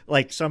 Whether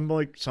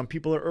some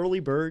people are early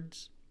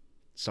birds,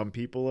 some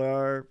people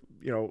are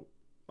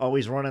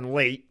always running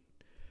late,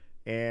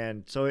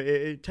 and so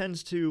it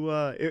tends to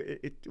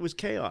it was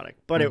chaotic,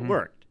 but it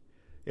worked.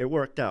 It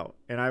worked out,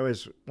 and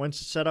once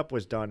the setup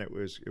was done, it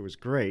was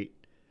great.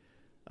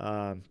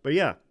 But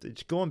yeah,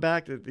 it's going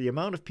back to the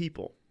amount of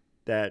people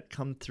that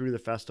come through the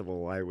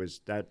festival.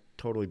 That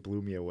totally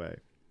blew me away.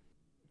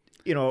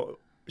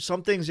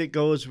 Some things it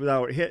goes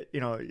without hit.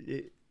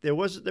 There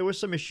was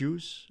some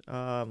issues,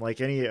 like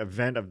any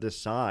event of this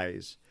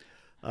size.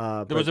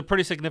 There was a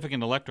pretty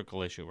significant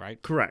electrical issue,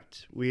 right?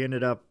 Correct. We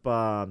ended up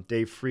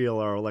Dave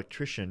Friel, our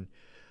electrician.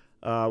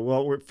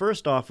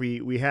 First off,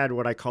 we had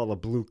what I call a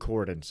blue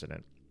cord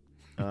incident.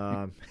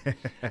 I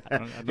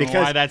don't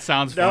know why that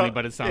sounds funny,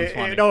 but it sounds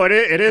funny. No, it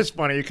is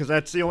funny because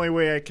that's the only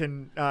way I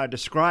can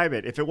describe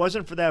it. If it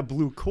wasn't for that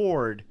blue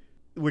cord,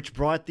 which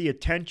brought the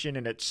attention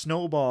and it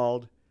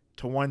snowballed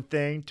to one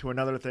thing, to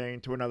another thing,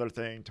 to another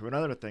thing, to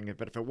another thing.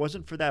 But if it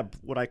wasn't for that,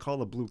 what I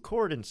call a blue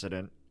cord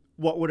incident,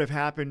 what would have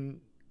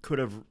happened could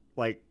have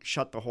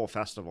shut the whole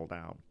festival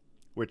down,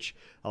 which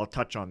I'll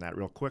touch on that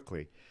real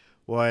quickly.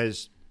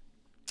 Was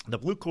the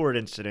blue cord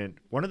incident,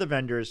 one of the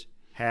vendors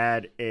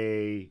had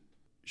a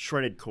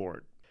shredded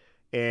cord,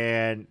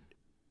 and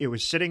it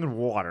was sitting in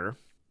water,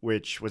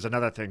 which was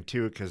another thing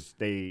too, because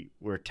they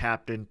were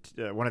tapped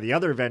into, one of the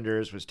other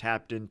vendors was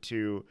tapped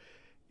into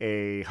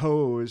a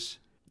hose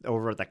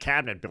over at the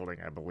cabinet building,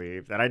 I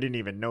believe, that I didn't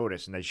even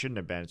notice, and they shouldn't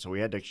have been, so we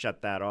had to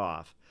shut that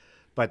off.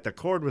 But the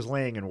cord was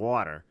laying in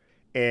water,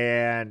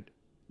 and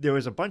there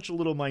was a bunch of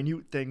little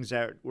minute things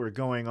that were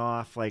going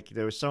off. Like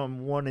there was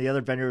one of the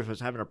other vendors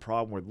was having a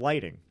problem with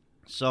lighting.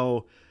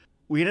 So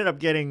we ended up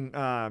getting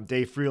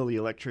Dave Friel, the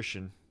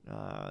electrician,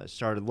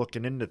 started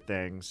looking into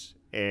things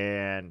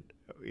and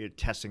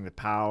testing the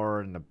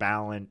power and the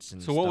balance.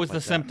 And so what was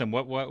the symptom?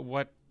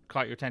 What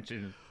caught your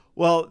attention?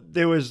 Well,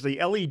 there was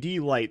the LED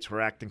lights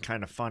were acting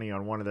kind of funny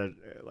on one of the,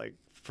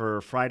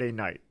 for Friday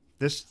night.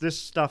 This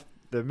stuff,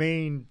 the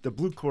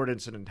blue cord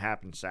incident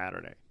happened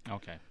Saturday.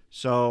 Okay.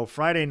 So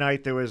Friday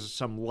night there was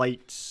some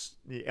lights.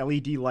 The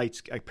LED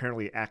lights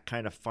apparently act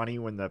kind of funny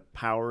when the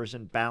power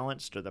isn't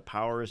balanced or the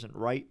power isn't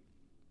right.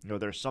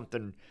 There's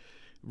something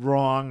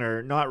wrong,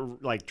 or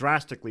not like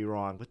drastically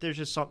wrong, but there's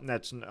just something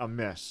that's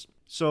amiss.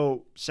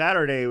 So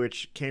Saturday,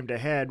 which came to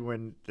head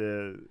when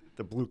the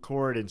blue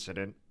cord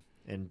incident,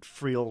 and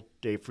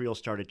Dave Friel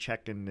started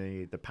checking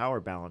the power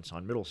balance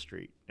on Middle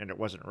Street, and it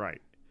wasn't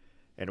right,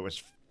 and it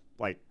was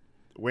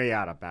way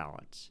out of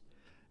balance.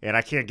 And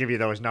I can't give you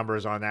those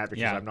numbers on that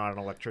because I'm not an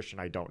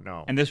electrician. I don't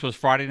know. And this was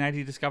Friday night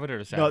he discovered it,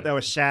 or Saturday? No, that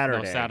was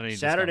Saturday. No,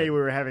 Saturday we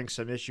were having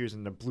some issues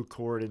in the blue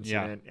cord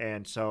incident,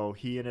 and so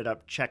he ended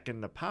up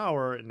checking the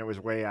power, and it was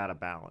way out of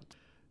balance.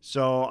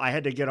 So I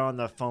had to get on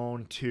the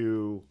phone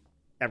to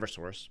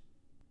Eversource.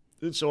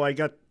 And so I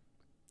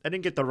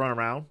didn't get the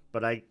runaround,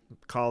 but I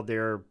called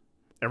their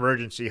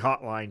emergency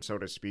hotline, so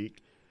to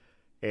speak,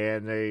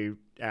 and they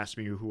asked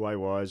me who I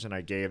was, and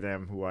I gave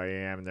them who I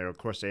am. And of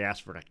course, they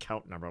asked for an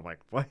account number. I'm like,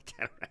 what?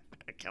 I don't have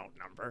an account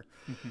number.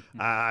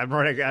 I'm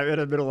in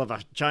the middle of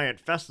a giant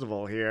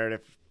festival here, and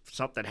if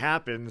something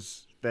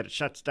happens, then it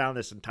shuts down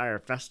this entire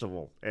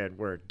festival, and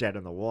we're dead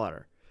in the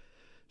water.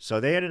 So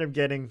they ended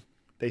up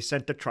they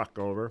sent the truck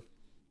over.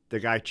 The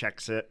guy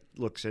checks it,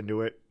 looks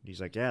into it.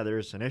 He's like, yeah,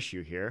 there's an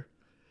issue here.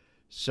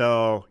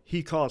 So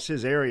he calls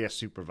his area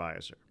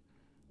supervisor.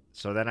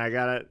 So then I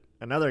got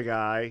another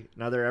guy,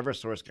 another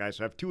Eversource guy.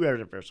 So I have two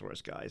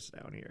Eversource guys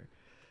down here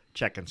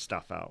checking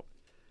stuff out.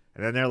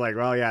 And then they're like,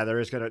 well, yeah,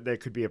 there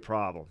could be a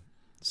problem.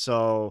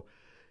 So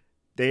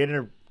they ended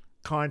up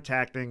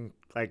contacting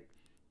like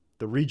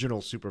the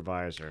regional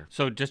supervisor.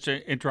 So just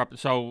to interrupt,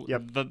 so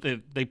Yep.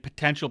 the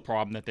potential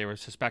problem that they were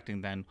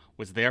suspecting then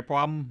was their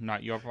problem,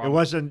 not your problem?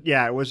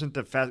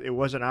 It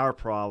wasn't our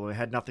problem. It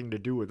had nothing to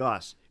do with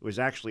us. It was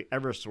actually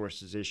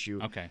Eversource's issue.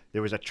 Okay.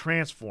 There was a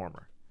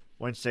transformer.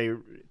 Once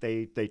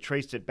they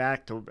traced it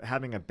back to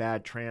having a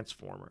bad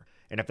transformer.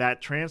 And if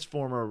that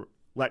transformer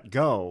let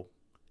go,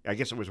 I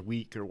guess it was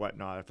weak or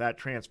whatnot. If that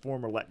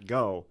transformer let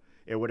go,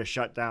 it would have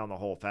shut down the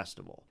whole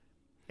festival.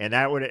 And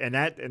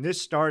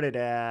this started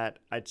at,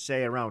 I'd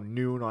say, around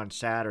noon on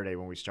Saturday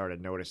when we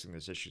started noticing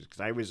this issue. Because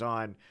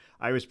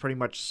I was pretty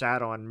much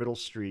sat on Middle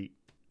Street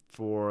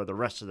for the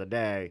rest of the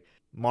day,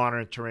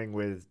 monitoring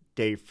with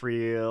Dave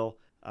Friel,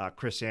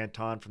 Chris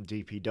Anton from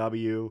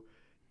DPW,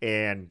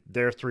 and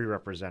their three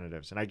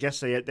representatives. And I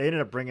guess they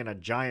ended up bringing a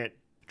giant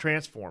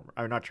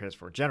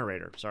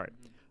generator,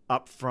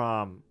 up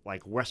from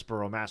like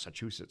Westboro,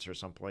 Massachusetts, or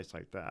someplace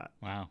like that.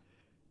 Wow.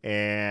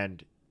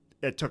 And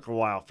it took a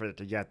while for it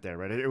to get there,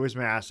 but it was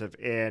massive.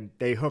 And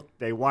they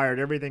wired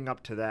everything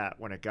up to that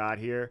when it got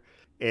here,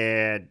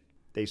 and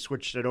they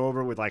switched it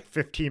over with like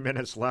 15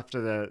 minutes left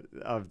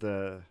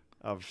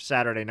of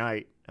Saturday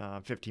night,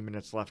 15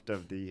 minutes left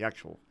of the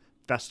actual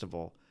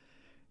festival.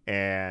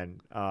 And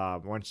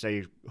once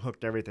they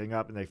hooked everything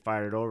up and they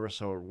fired it over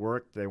so it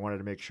worked, they wanted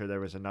to make sure there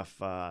was enough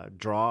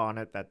draw on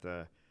it that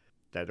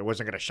it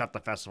wasn't going to shut the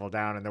festival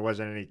down and there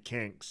wasn't any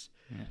kinks.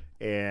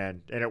 Yeah.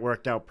 And it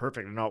worked out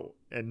perfect.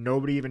 And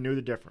nobody even knew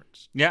the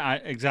difference. Yeah,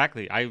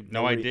 exactly. I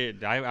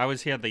did. I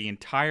was here the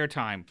entire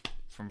time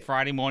from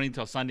Friday morning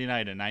till Sunday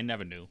night, and I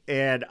never knew.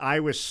 And I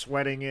was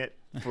sweating it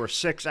for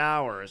 6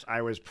 hours.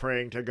 I was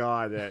praying to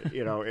God that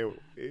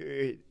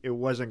it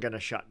wasn't going to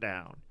shut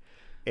down.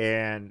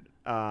 And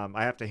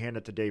I have to hand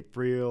it to Dave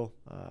Friel,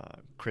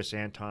 Chris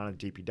Anton of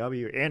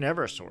DPW, and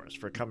Eversource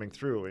for coming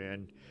through.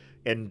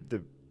 And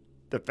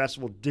the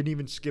festival didn't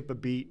even skip a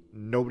beat.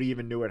 Nobody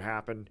even knew it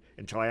happened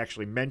until I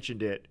actually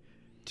mentioned it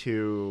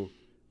to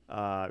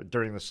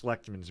during the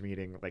selectmen's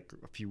meeting, like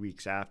a few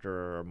weeks after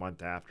or a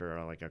month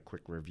after, like a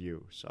quick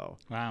review. So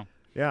wow.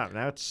 Yeah,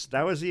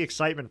 that was the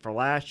excitement for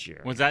last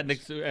year. Was that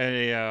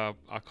a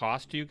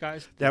cost to you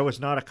guys? That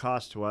was not a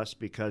cost to us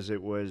because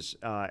it was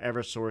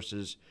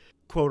Eversource's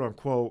quote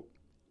unquote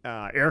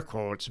air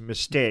quotes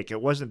mistake.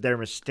 It wasn't their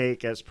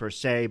mistake as per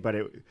se, but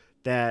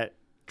that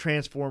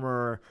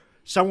transformer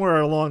somewhere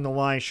along the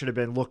line should have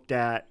been looked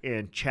at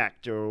and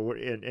checked,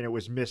 and it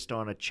was missed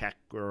on a check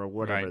or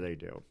whatever they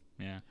do.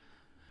 Yeah.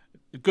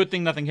 Good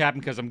thing nothing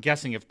happened, because I'm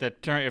guessing if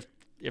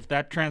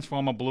that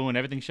transformer blew and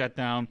everything shut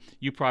down,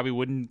 you probably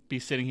wouldn't be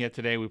sitting here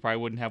today. We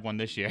probably wouldn't have one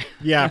this year.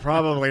 Yeah,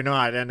 probably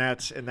not. And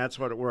that's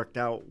what it worked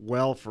out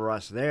well for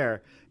us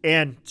there.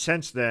 And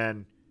since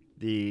then,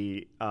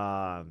 the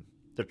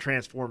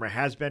transformer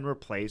has been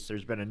replaced.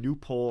 There's been a new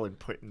pole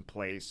put in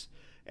place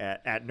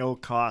at no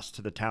cost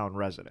to the town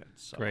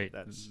residents. So great.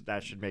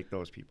 That should make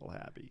those people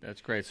happy.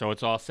 That's great. So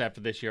it's all set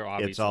for this year,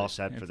 obviously. It's all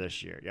set for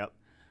this year, yep.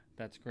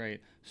 That's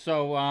great.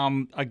 So,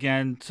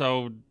 again,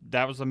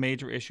 that was a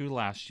major issue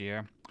last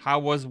year. How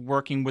was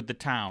working with the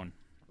town?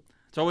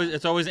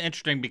 It's always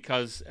interesting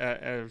because,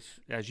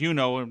 as you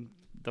know, and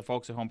the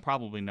folks at home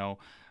probably know,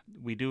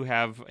 we do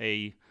have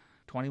a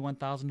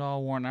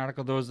 $21,000 warrant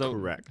article. There was the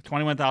correct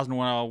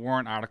 $21,000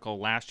 warrant article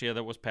last year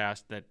that was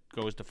passed that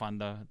goes to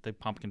fund the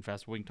Pumpkin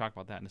Festival. We can talk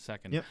about that in a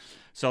second. Yep.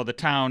 So the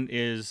town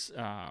is,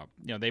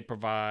 they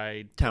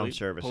provide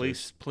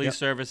services, police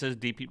services,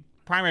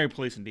 primary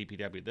police and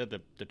DPW. They're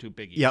the two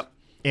biggies. Yep.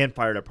 And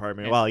fire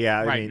department. Well, yeah.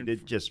 I mean,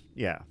 it just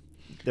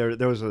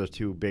those are the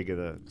two big of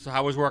the. So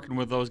how was working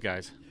with those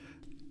guys?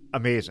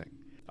 Amazing.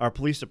 Our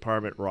police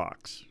department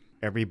rocks.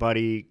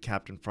 Everybody,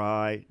 Captain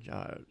Fry,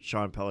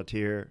 Sean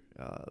Pelletier,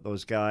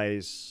 those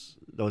guys,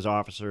 those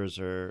officers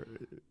were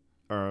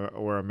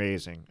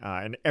amazing,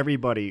 and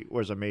everybody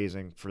was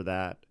amazing for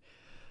that.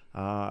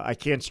 I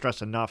can't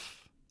stress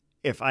enough.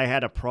 If I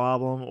had a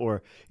problem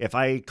or if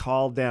I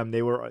called them,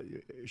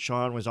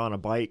 Sean was on a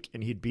bike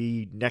and he'd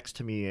be next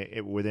to me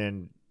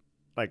within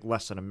like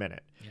less than a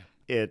minute.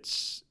 Yeah.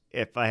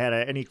 If I had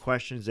any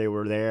questions, they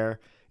were there.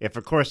 If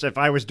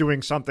I was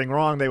doing something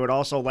wrong, they would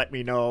also let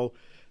me know.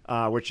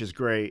 Which is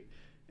great.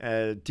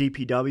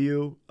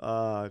 DPW,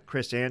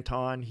 Chris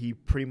Anton, he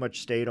pretty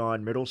much stayed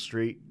on Middle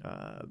Street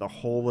the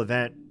whole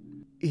event.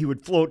 He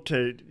would float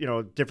to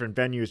different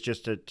venues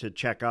just to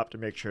check up to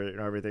make sure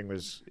everything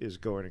is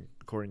going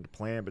according to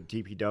plan. But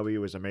DPW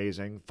was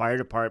amazing. Fire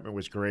department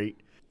was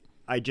great.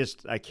 I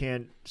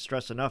can't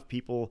stress enough.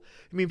 People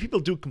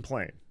do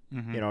complain.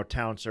 Mm-hmm.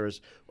 Town service.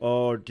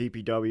 Oh,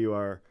 DPW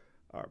are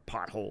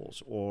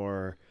potholes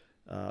or.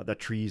 The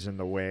trees in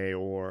the way,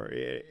 or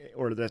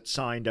that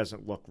sign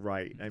doesn't look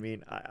right. I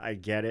mean, I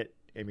get it.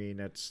 I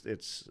mean, it's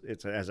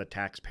as a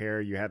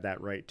taxpayer, you have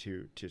that right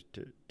to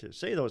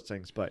say those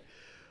things. But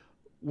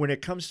when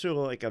it comes to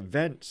like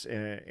events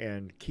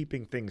and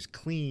keeping things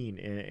clean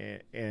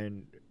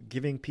and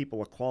giving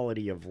people a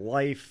quality of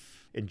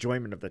life,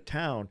 enjoyment of the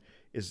town,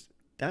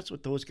 that's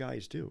what those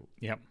guys do.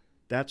 Yep.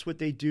 That's what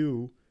they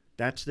do.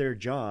 That's their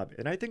job.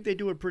 And I think they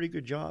do a pretty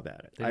good job at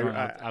it. They do an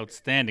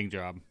outstanding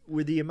job.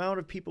 With the amount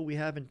of people we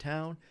have in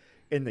town,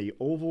 in the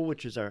Oval,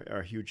 which is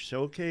our huge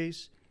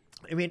showcase,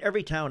 I mean,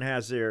 every town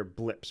has their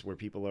blips where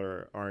people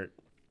aren't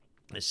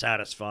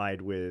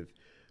satisfied with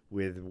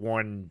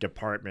one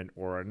department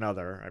or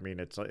another. I mean,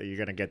 you're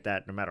going to get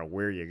that no matter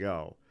where you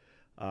go.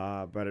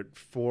 But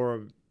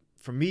for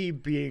me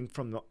being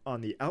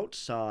on the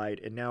outside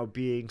and now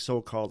being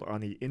so-called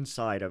on the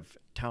inside of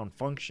town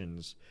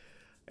functions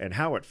and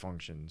how it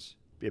functions,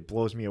 it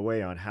blows me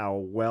away on how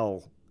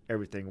well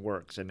everything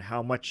works and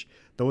how much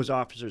those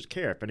officers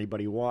care. If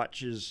anybody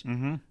watches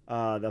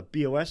the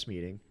BOS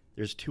meeting,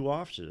 there's two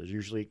officers,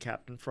 usually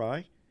Captain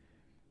Fry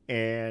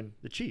and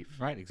the chief.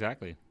 Right,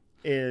 exactly.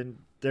 And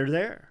they're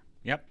there.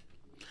 Yep.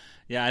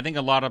 Yeah, I think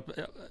a lot of,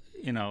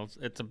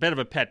 it's a bit of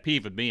a pet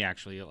peeve with me,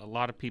 actually. A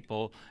lot of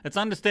people, it's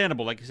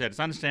understandable, like you said, it's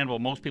understandable.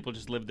 Most people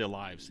just live their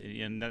lives,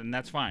 and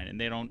that's fine. And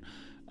they don't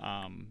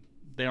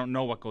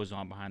know what goes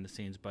on behind the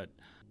scenes. But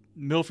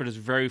Milford is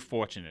very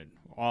fortunate.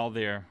 All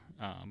their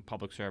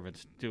public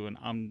servants do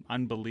an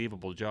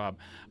unbelievable job.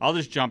 I'll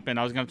just jump in.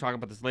 I was going to talk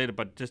about this later,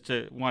 but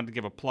wanted to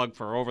give a plug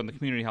for over in the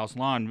Community House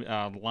lawn,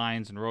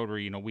 Lions and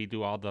Rotary. We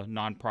do all the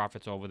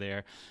nonprofits over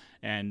there.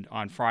 And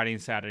on Friday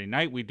and Saturday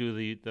night, we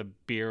do the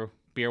beer,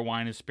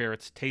 wine, and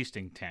spirits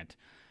tasting tent.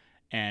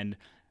 And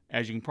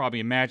as you can probably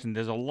imagine,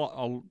 there's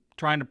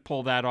trying to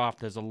pull that off.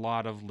 There's a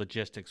lot of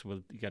logistics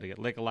you got to get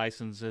liquor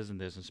licenses, and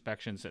there's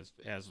inspections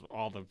as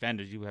all the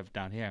vendors you have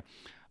down here.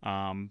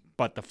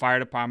 But the fire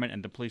department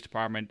and the police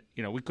department,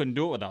 we couldn't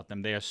do it without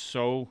them. They are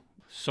so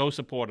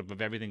supportive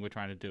of everything we're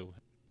trying to do.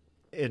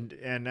 And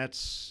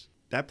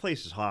that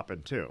place is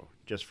hopping too.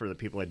 Just for the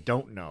people that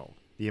don't know,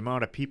 the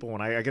amount of people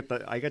when I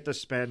get to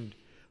spend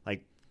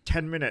like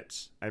 10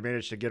 minutes. I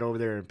managed to get over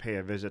there and pay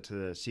a visit to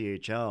the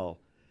CHL,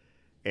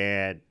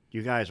 and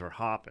you guys were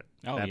hopping.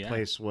 Oh, that yeah.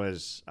 place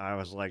was. I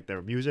was like,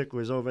 their music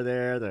was over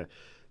there.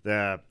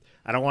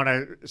 I don't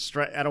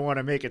want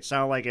to make it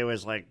sound like it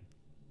was like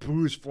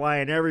booze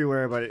flying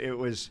everywhere, but it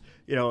was.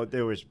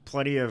 There was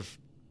plenty of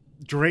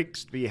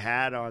drinks to be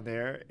had on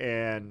there,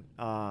 and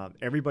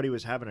everybody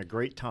was having a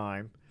great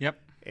time. Yep.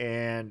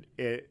 And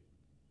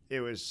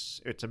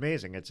it's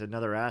amazing. It's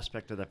another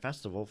aspect of the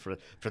festival for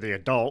the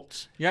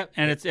adults. Yeah,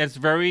 and it's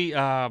very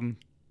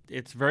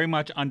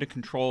much under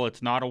control.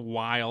 It's not a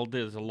wild.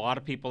 There's a lot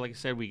of people. Like I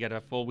said, we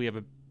have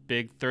a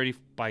big 30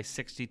 by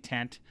 60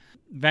 tent.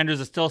 Vendors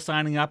are still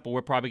signing up, but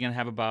we're probably going to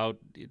have about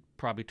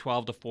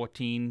 12 to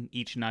 14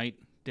 each night.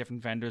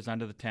 Different vendors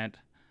under the tent,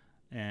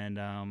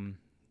 and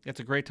it's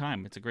a great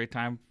time. It's a great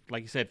time,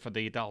 like you said, for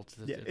the adults.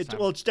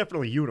 It's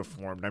definitely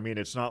uniformed. I mean,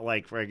 it's not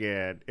like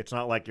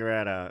you're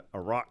at a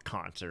rock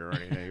concert or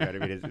anything. I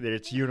mean,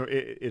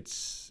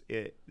 it's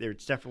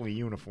definitely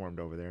uniformed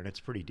over there, and it's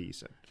pretty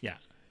decent. Yeah,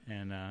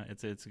 and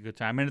it's a good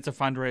time, and it's a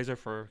fundraiser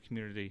for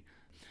community.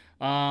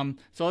 So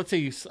let's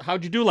see,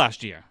 how'd you do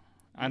last year?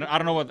 I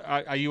don't know what.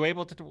 Are you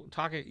able to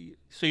talk?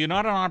 So you're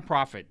not a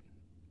nonprofit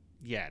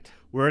yet.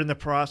 We're in the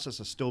process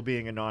of still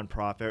being a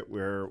nonprofit.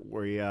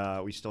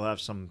 We still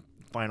have some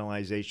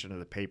finalization of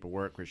the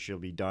paperwork, which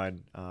should be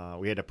done.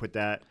 We had to put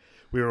that.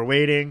 We were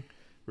waiting.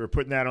 We were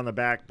putting that on the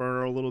back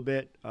burner a little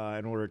bit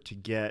in order to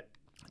get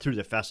through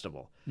the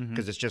festival,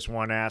 because it's just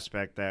one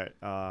aspect that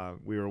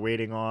we were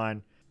waiting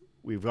on.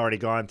 We've already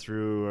gone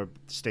through a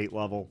state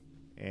level,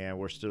 and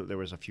there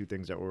was a few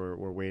things that we're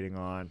waiting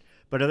on.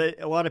 But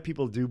a lot of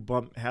people do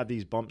have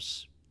these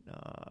bumps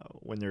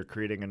when they're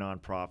creating a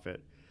nonprofit.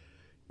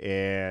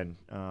 And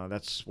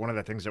that's one of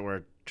the things that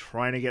we're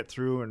trying to get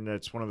through, and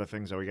that's one of the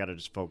things that we got to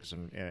just focus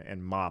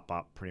and mop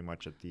up pretty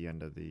much at the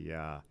end of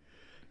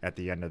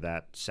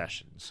that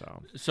session.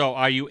 So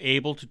are you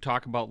able to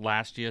talk about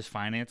last year's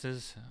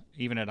finances,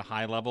 even at a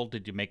high level?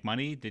 Did you make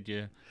money? Did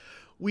you?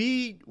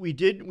 We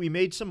did. We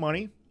made some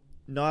money,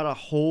 not a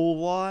whole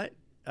lot.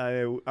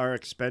 Our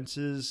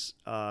expenses,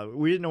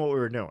 we didn't know what we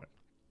were doing.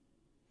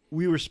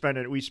 We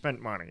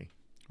spent money,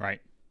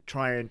 right?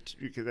 Trying to,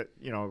 because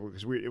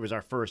it was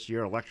our first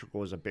year.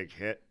 Electrical was a big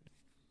hit.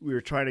 We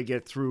were trying to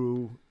get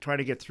through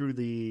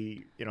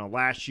the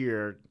last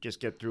year, just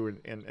get through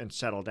and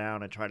settle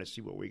down and try to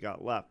see what we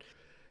got left.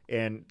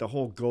 And the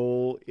whole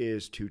goal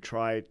is to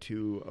try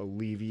to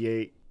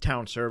alleviate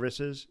town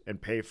services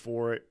and pay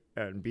for it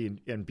and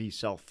be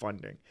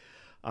self-funding.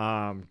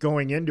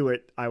 Going into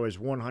it, I was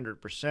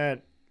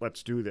 100%.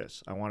 Let's do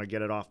this. I want to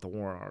get it off the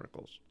warrant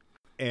articles.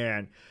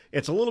 And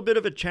it's a little bit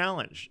of a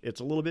challenge.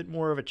 It's a little bit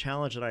more of a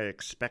challenge than I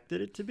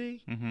expected it to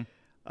be. Mm-hmm.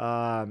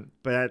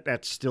 But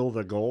that's still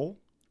the goal.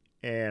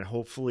 And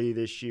hopefully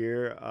this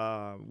year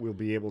we'll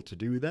be able to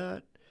do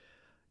that.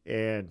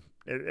 And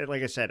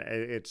like I said,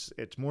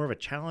 it's more of a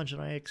challenge than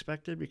I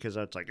expected, because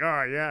it's like,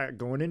 oh yeah,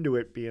 going into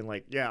it being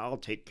like, yeah, I'll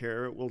take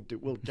care of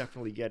it. We'll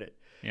definitely get it.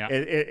 Yeah.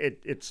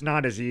 It's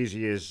not as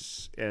easy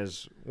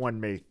as one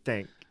may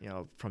think,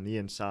 from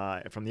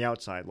the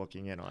outside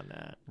looking in on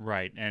that.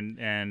 Right.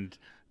 And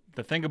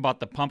the thing about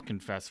the Pumpkin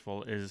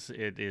Festival is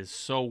it is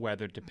so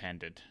weather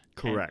dependent.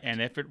 Correct. And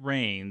if it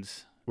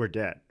rains, we're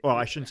dead. Well,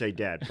 I shouldn't say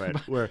dead,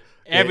 but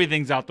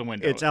everything's out the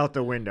window. It's out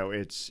the window.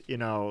 It's,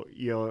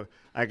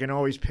 I can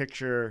always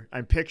picture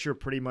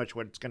pretty much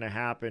what's going to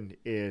happen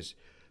is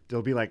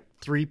there'll be like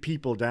 3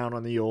 people down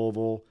on the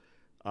oval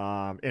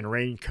in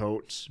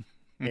raincoats,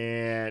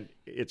 and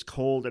it's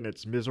cold and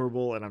it's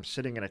miserable, and I'm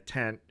sitting in a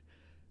tent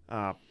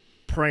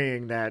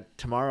praying that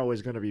tomorrow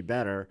is going to be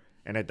better,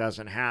 and it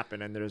doesn't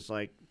happen. And there's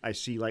I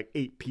see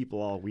 8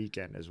 people all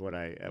weekend is what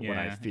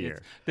I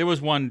fear. There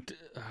was one,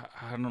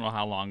 I don't know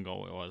how long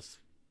ago it was,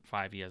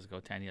 5 years ago,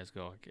 10 years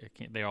ago.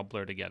 They all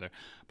blur together.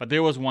 But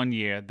there was one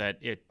year that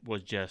it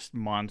was just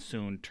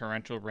monsoon,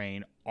 torrential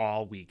rain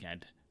all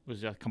weekend. It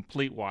was a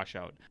complete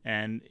washout.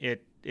 And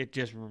it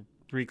just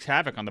wreaks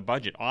havoc on the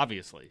budget,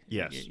 obviously.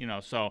 Yes.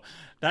 So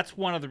that's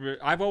one of the...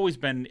 I've always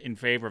been in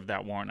favor of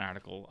that warrant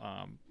article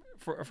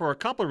for a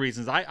couple of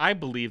reasons. I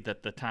believe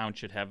that the town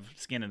should have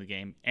skin in the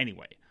game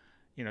anyway.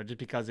 Just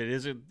because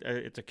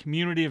it's a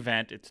community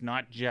event. It's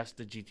not just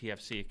the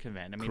GTFC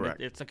event. I mean,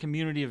 it's a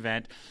community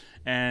event,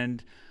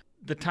 and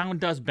the town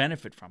does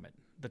benefit from it.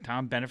 The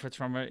town benefits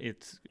from it.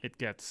 It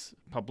gets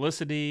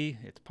publicity.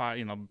 It's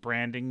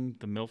branding.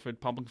 The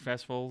Milford Pumpkin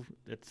Festival.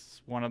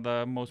 It's one of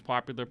the most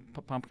popular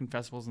pumpkin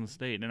festivals in the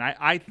state. And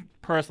I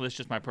personally, it's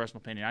just my personal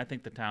opinion, I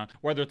think the town,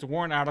 whether it's a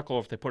warrant article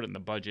or if they put it in the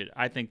budget,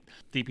 I think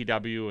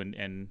DPW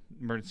and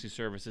emergency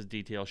services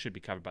detail should be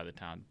covered by the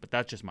town. But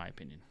that's just my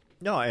opinion.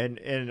 No, and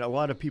a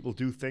lot of people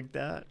do think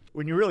that.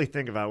 When you really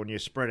think about it, when you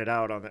spread it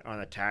out on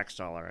a tax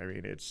dollar, I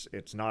mean,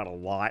 it's not a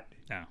lot.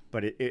 No.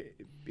 But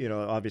it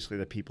obviously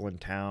the people in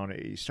town,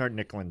 you start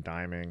nickel and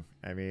diming.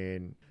 I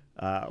mean,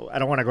 I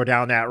don't want to go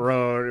down that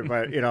road,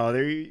 but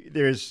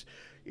there's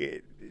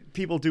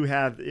people do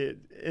have it,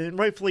 and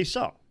rightfully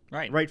so.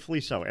 Right.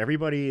 Rightfully so.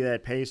 Everybody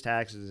that pays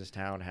taxes in this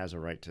town has a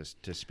right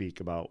to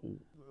speak about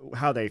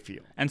how they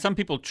feel. And some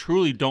people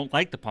truly don't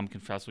like the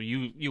Pumpkin Festival.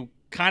 You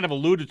kind of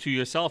alluded to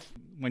yourself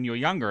when you were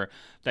younger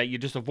that you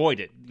just avoid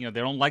it. They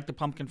don't like the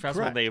Pumpkin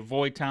Festival. Correct. They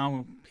avoid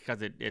town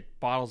because it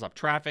bottles up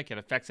traffic. It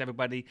affects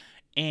everybody.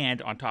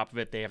 And on top of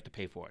it, they have to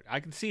pay for it. I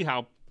can see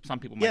how some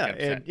people might get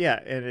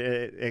upset. And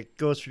it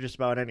goes for just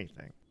about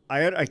anything.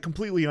 I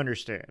completely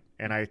understand,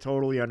 and I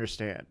totally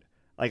understand.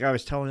 Like I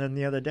was telling them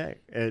the other day,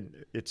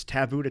 it's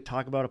taboo to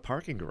talk about a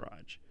parking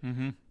garage.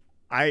 Mm-hmm.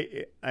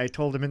 I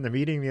told him in the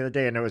meeting the other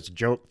day, and it was a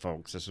joke,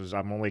 folks.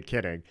 I'm only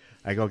kidding.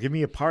 I go, give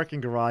me a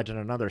parking garage on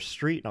another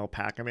street, and I'll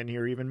pack them in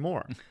here even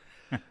more.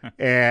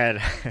 And,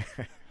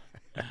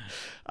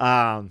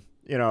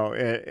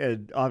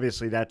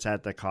 obviously that's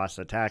at the cost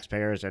of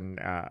taxpayers. And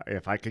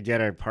if we can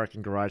get a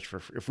parking garage for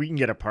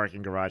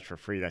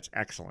free, that's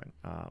excellent.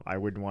 I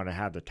wouldn't want to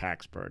have the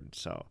tax burden.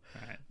 So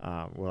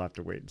we'll have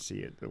to wait and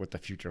see what the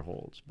future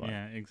holds. But.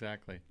 Yeah,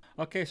 exactly.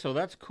 Okay, so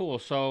that's cool.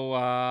 So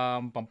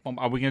are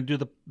we going to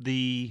do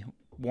the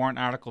warrant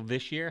article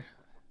this year?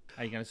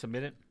 Are you going to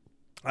submit it?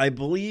 I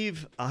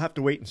believe I'll have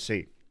to wait and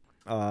see.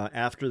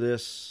 After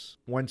this,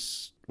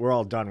 once we're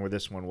all done with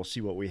this one, we'll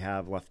see what we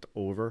have left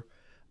over.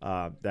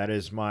 That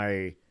is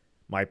my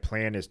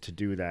plan, is to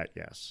do that,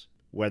 yes.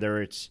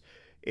 Whether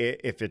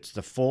if it's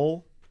the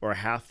full or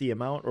half the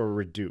amount or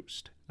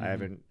reduced. Mm-hmm. I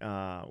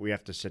haven't. We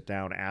have to sit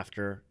down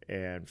after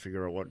and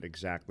figure out what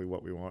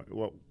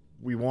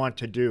we want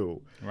to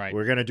do. Right.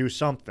 We're going to do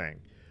something.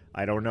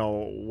 I don't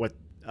know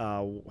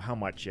how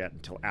much yet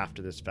until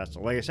after this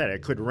festival. Like I said,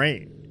 it could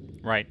rain.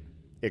 Right.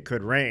 It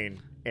could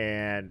rain,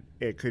 and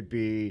it could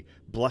be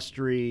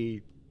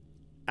blustery,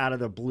 out of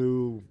the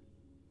blue,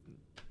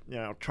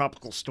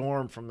 tropical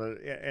storm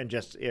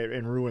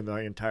and ruin the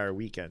entire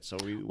weekend. So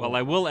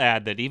I will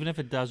add that even if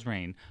it does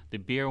rain, the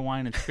beer,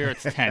 wine, and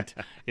spirits tent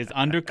is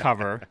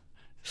undercover,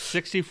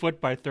 60-foot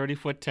by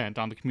 30-foot tent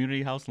on the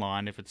community house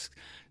lawn. If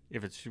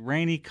it's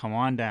rainy, come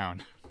on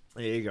down.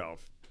 There you go.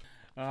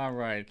 All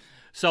right.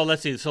 So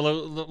let's see. So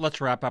let's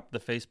wrap up the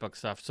Facebook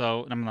stuff.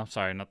 So I'm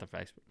sorry, not the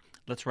Facebook.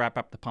 Let's wrap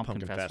up the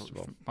Pumpkin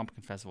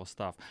Festival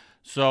stuff.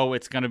 So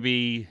it's going to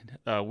be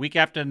week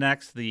after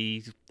next,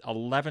 the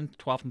 11th,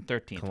 12th, and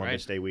 13th,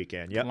 Columbus Day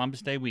weekend. Yep.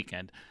 Columbus Day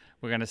weekend.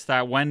 We're going to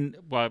start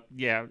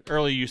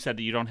earlier you said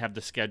that you don't have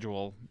the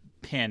schedule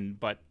pinned,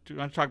 but do you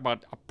want to talk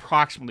about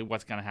approximately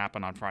what's going to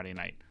happen on Friday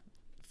night?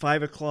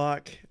 5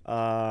 o'clock.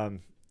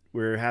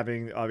 We're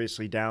having,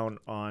 obviously, down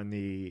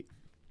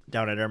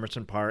at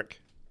Emerson Park,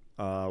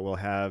 we'll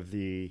have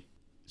the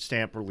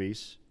stamp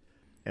release.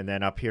 And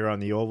then up here on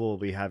the Oval, we'll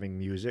be having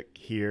music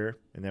here,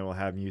 and then we'll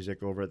have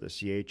music over at the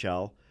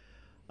CHL.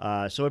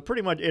 So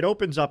it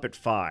opens up at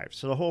 5.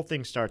 So the whole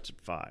thing starts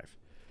at 5.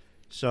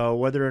 So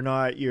whether or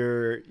not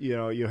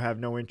you have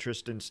no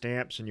interest in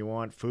stamps and you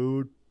want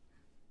food,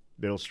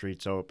 Middle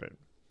Street's open.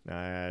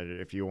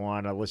 If you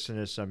want to listen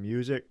to some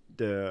music,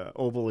 the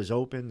Oval is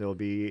open. There'll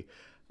be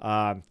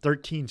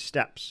 13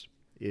 Steps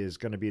is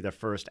going to be the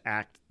first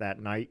act that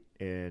night,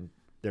 and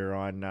they're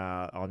on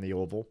the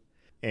Oval.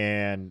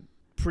 And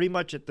pretty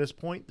much at this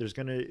point, there's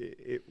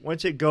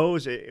once it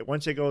goes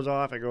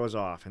off, it goes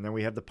off, and then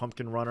we have the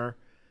pumpkin runner,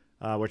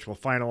 which will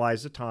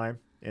finalize the time,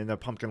 and the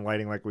pumpkin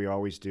lighting like we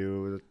always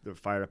do. The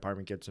fire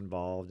department gets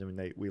involved,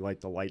 and we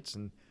light the lights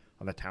on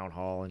the town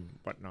hall and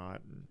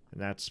whatnot,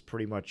 and that's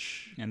pretty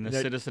much. And the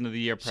Citizen of the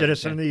Year.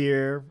 Citizen of the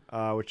Year,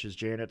 which is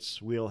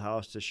Janet's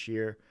wheelhouse this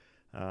year.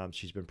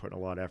 She's been putting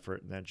a lot of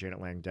effort in that. Janet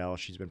Langdell,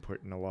 she's been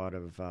putting a lot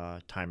of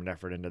time and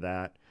effort into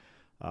that.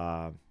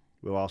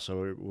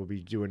 We'll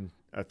be doing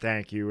a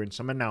thank you and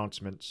some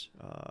announcements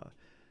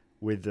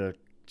with the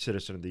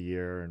Citizen of the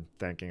Year and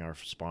thanking our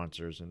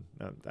sponsors and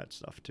that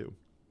stuff too.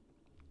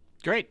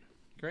 Great.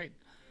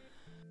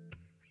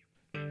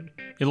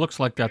 It looks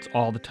like that's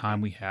all the time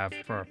we have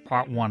for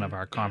part 1 of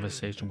our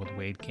conversation with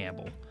Wade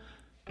Campbell.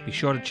 Be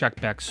sure to check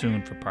back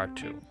soon for part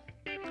 2.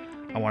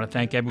 I want to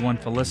thank everyone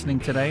for listening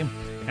today,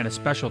 and a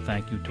special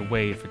thank you to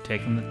Wade for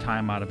taking the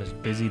time out of his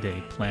busy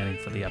day planning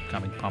for the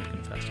upcoming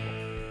Pumpkin Festival.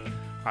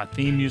 Our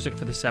theme music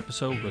for this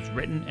episode was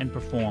written and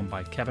performed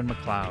by Kevin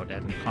MacLeod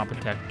at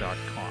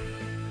Incompetech.com.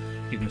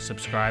 You can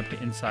subscribe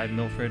to Inside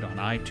Milford on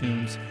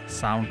iTunes,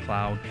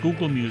 SoundCloud,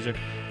 Google Music,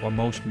 or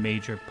most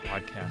major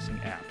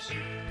podcasting apps.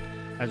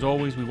 As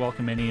always, we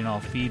welcome any and all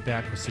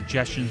feedback or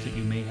suggestions that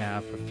you may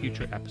have for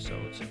future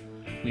episodes.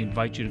 We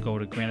invite you to go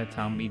to Granite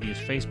Town Media's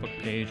Facebook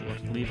page or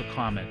to leave a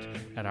comment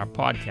at our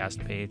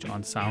podcast page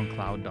on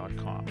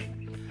SoundCloud.com.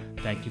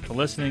 Thank you for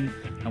listening,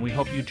 and we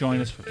hope you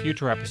join us for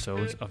future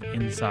episodes of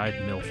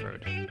Inside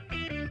Milford.